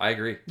 Yeah, I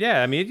agree.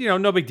 Yeah, I mean,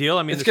 no big deal.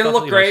 I mean, it's going to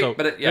look great,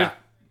 but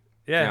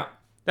yeah.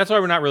 That's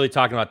why we're not really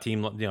talking about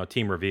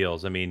team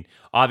reveals. I mean,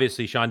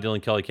 obviously, Sean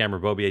Dillon, Kelly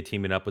Cameron, Bobier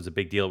teaming up was a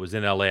big deal. It was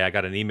in LA. I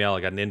got an email,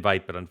 I got an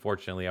invite, but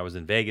unfortunately, I was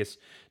in Vegas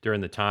during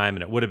the time,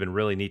 and it would have been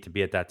really neat to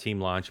be at that team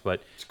launch.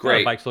 But it's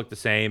great. Bikes look the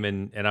same,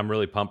 and I'm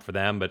really pumped for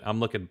them. But I'm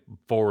looking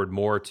forward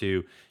more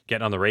to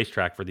getting on the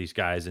racetrack for these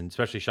guys, and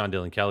especially Sean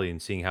Dillon Kelly,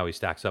 and seeing how he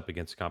stacks up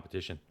against the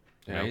competition.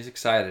 Yeah, he's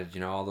excited.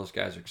 All those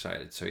guys are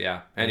excited. So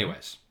yeah.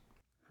 Anyways.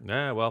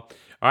 Yeah. Well.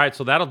 All right.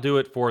 So that'll do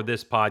it for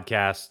this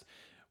podcast.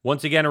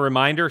 Once again, a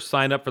reminder,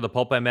 sign up for the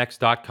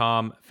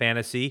PulpMX.com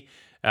fantasy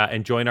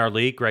and join our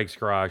league, Greg's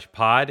Garage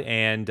Pod.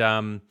 And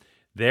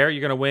there you're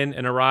going to win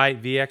an Arai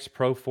VX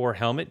Pro 4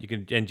 helmet.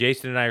 And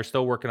Jason and I are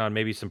still working on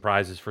maybe some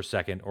prizes for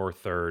second or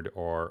third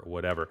or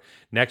whatever.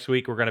 Next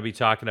week, we're going to be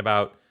talking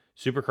about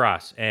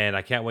Supercross. And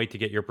I can't wait to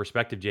get your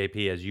perspective,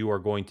 JP, as you are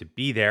going to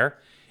be there.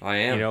 I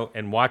am.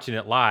 And watching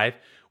it live,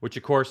 which,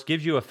 of course,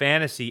 gives you a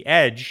fantasy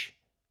edge,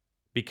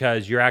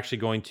 because you're actually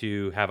going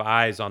to have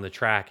eyes on the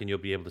track and you'll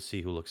be able to see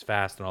who looks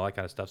fast and all that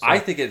kind of stuff. So, I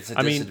think it's a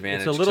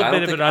disadvantage. It's a little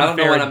bit of an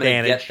unfair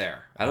advantage.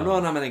 I don't know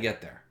when I'm going to get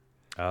there.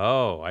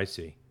 Oh, I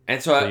see.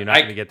 And so you're not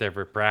going to get there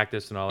for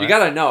practice and all that? You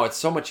got to know, it's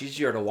so much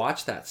easier to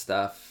watch that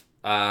stuff.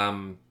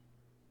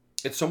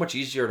 It's so much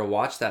easier to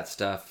watch that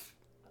stuff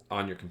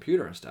on your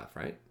computer and stuff,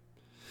 right?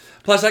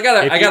 Plus, I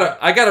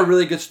got a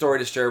really good story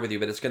to share with you,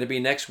 but it's going to be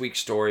next week's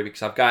story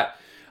because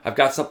I've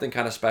got something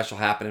kind of special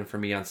happening for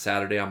me on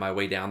Saturday on my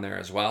way down there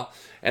as well.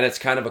 And it's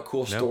kind of a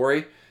cool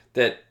story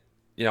that,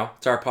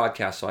 it's our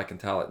podcast, so I can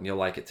tell it and you'll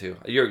like it too.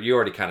 You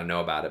already kind of know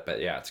about it, but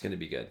yeah, it's going to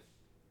be good.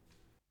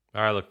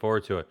 All right, look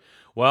forward to it.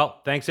 Well,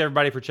 thanks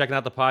everybody for checking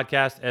out the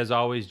podcast. As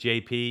always,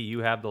 JP, you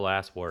have the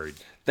last word.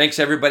 Thanks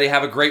everybody.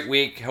 Have a great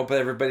week. Hope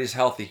everybody's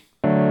healthy.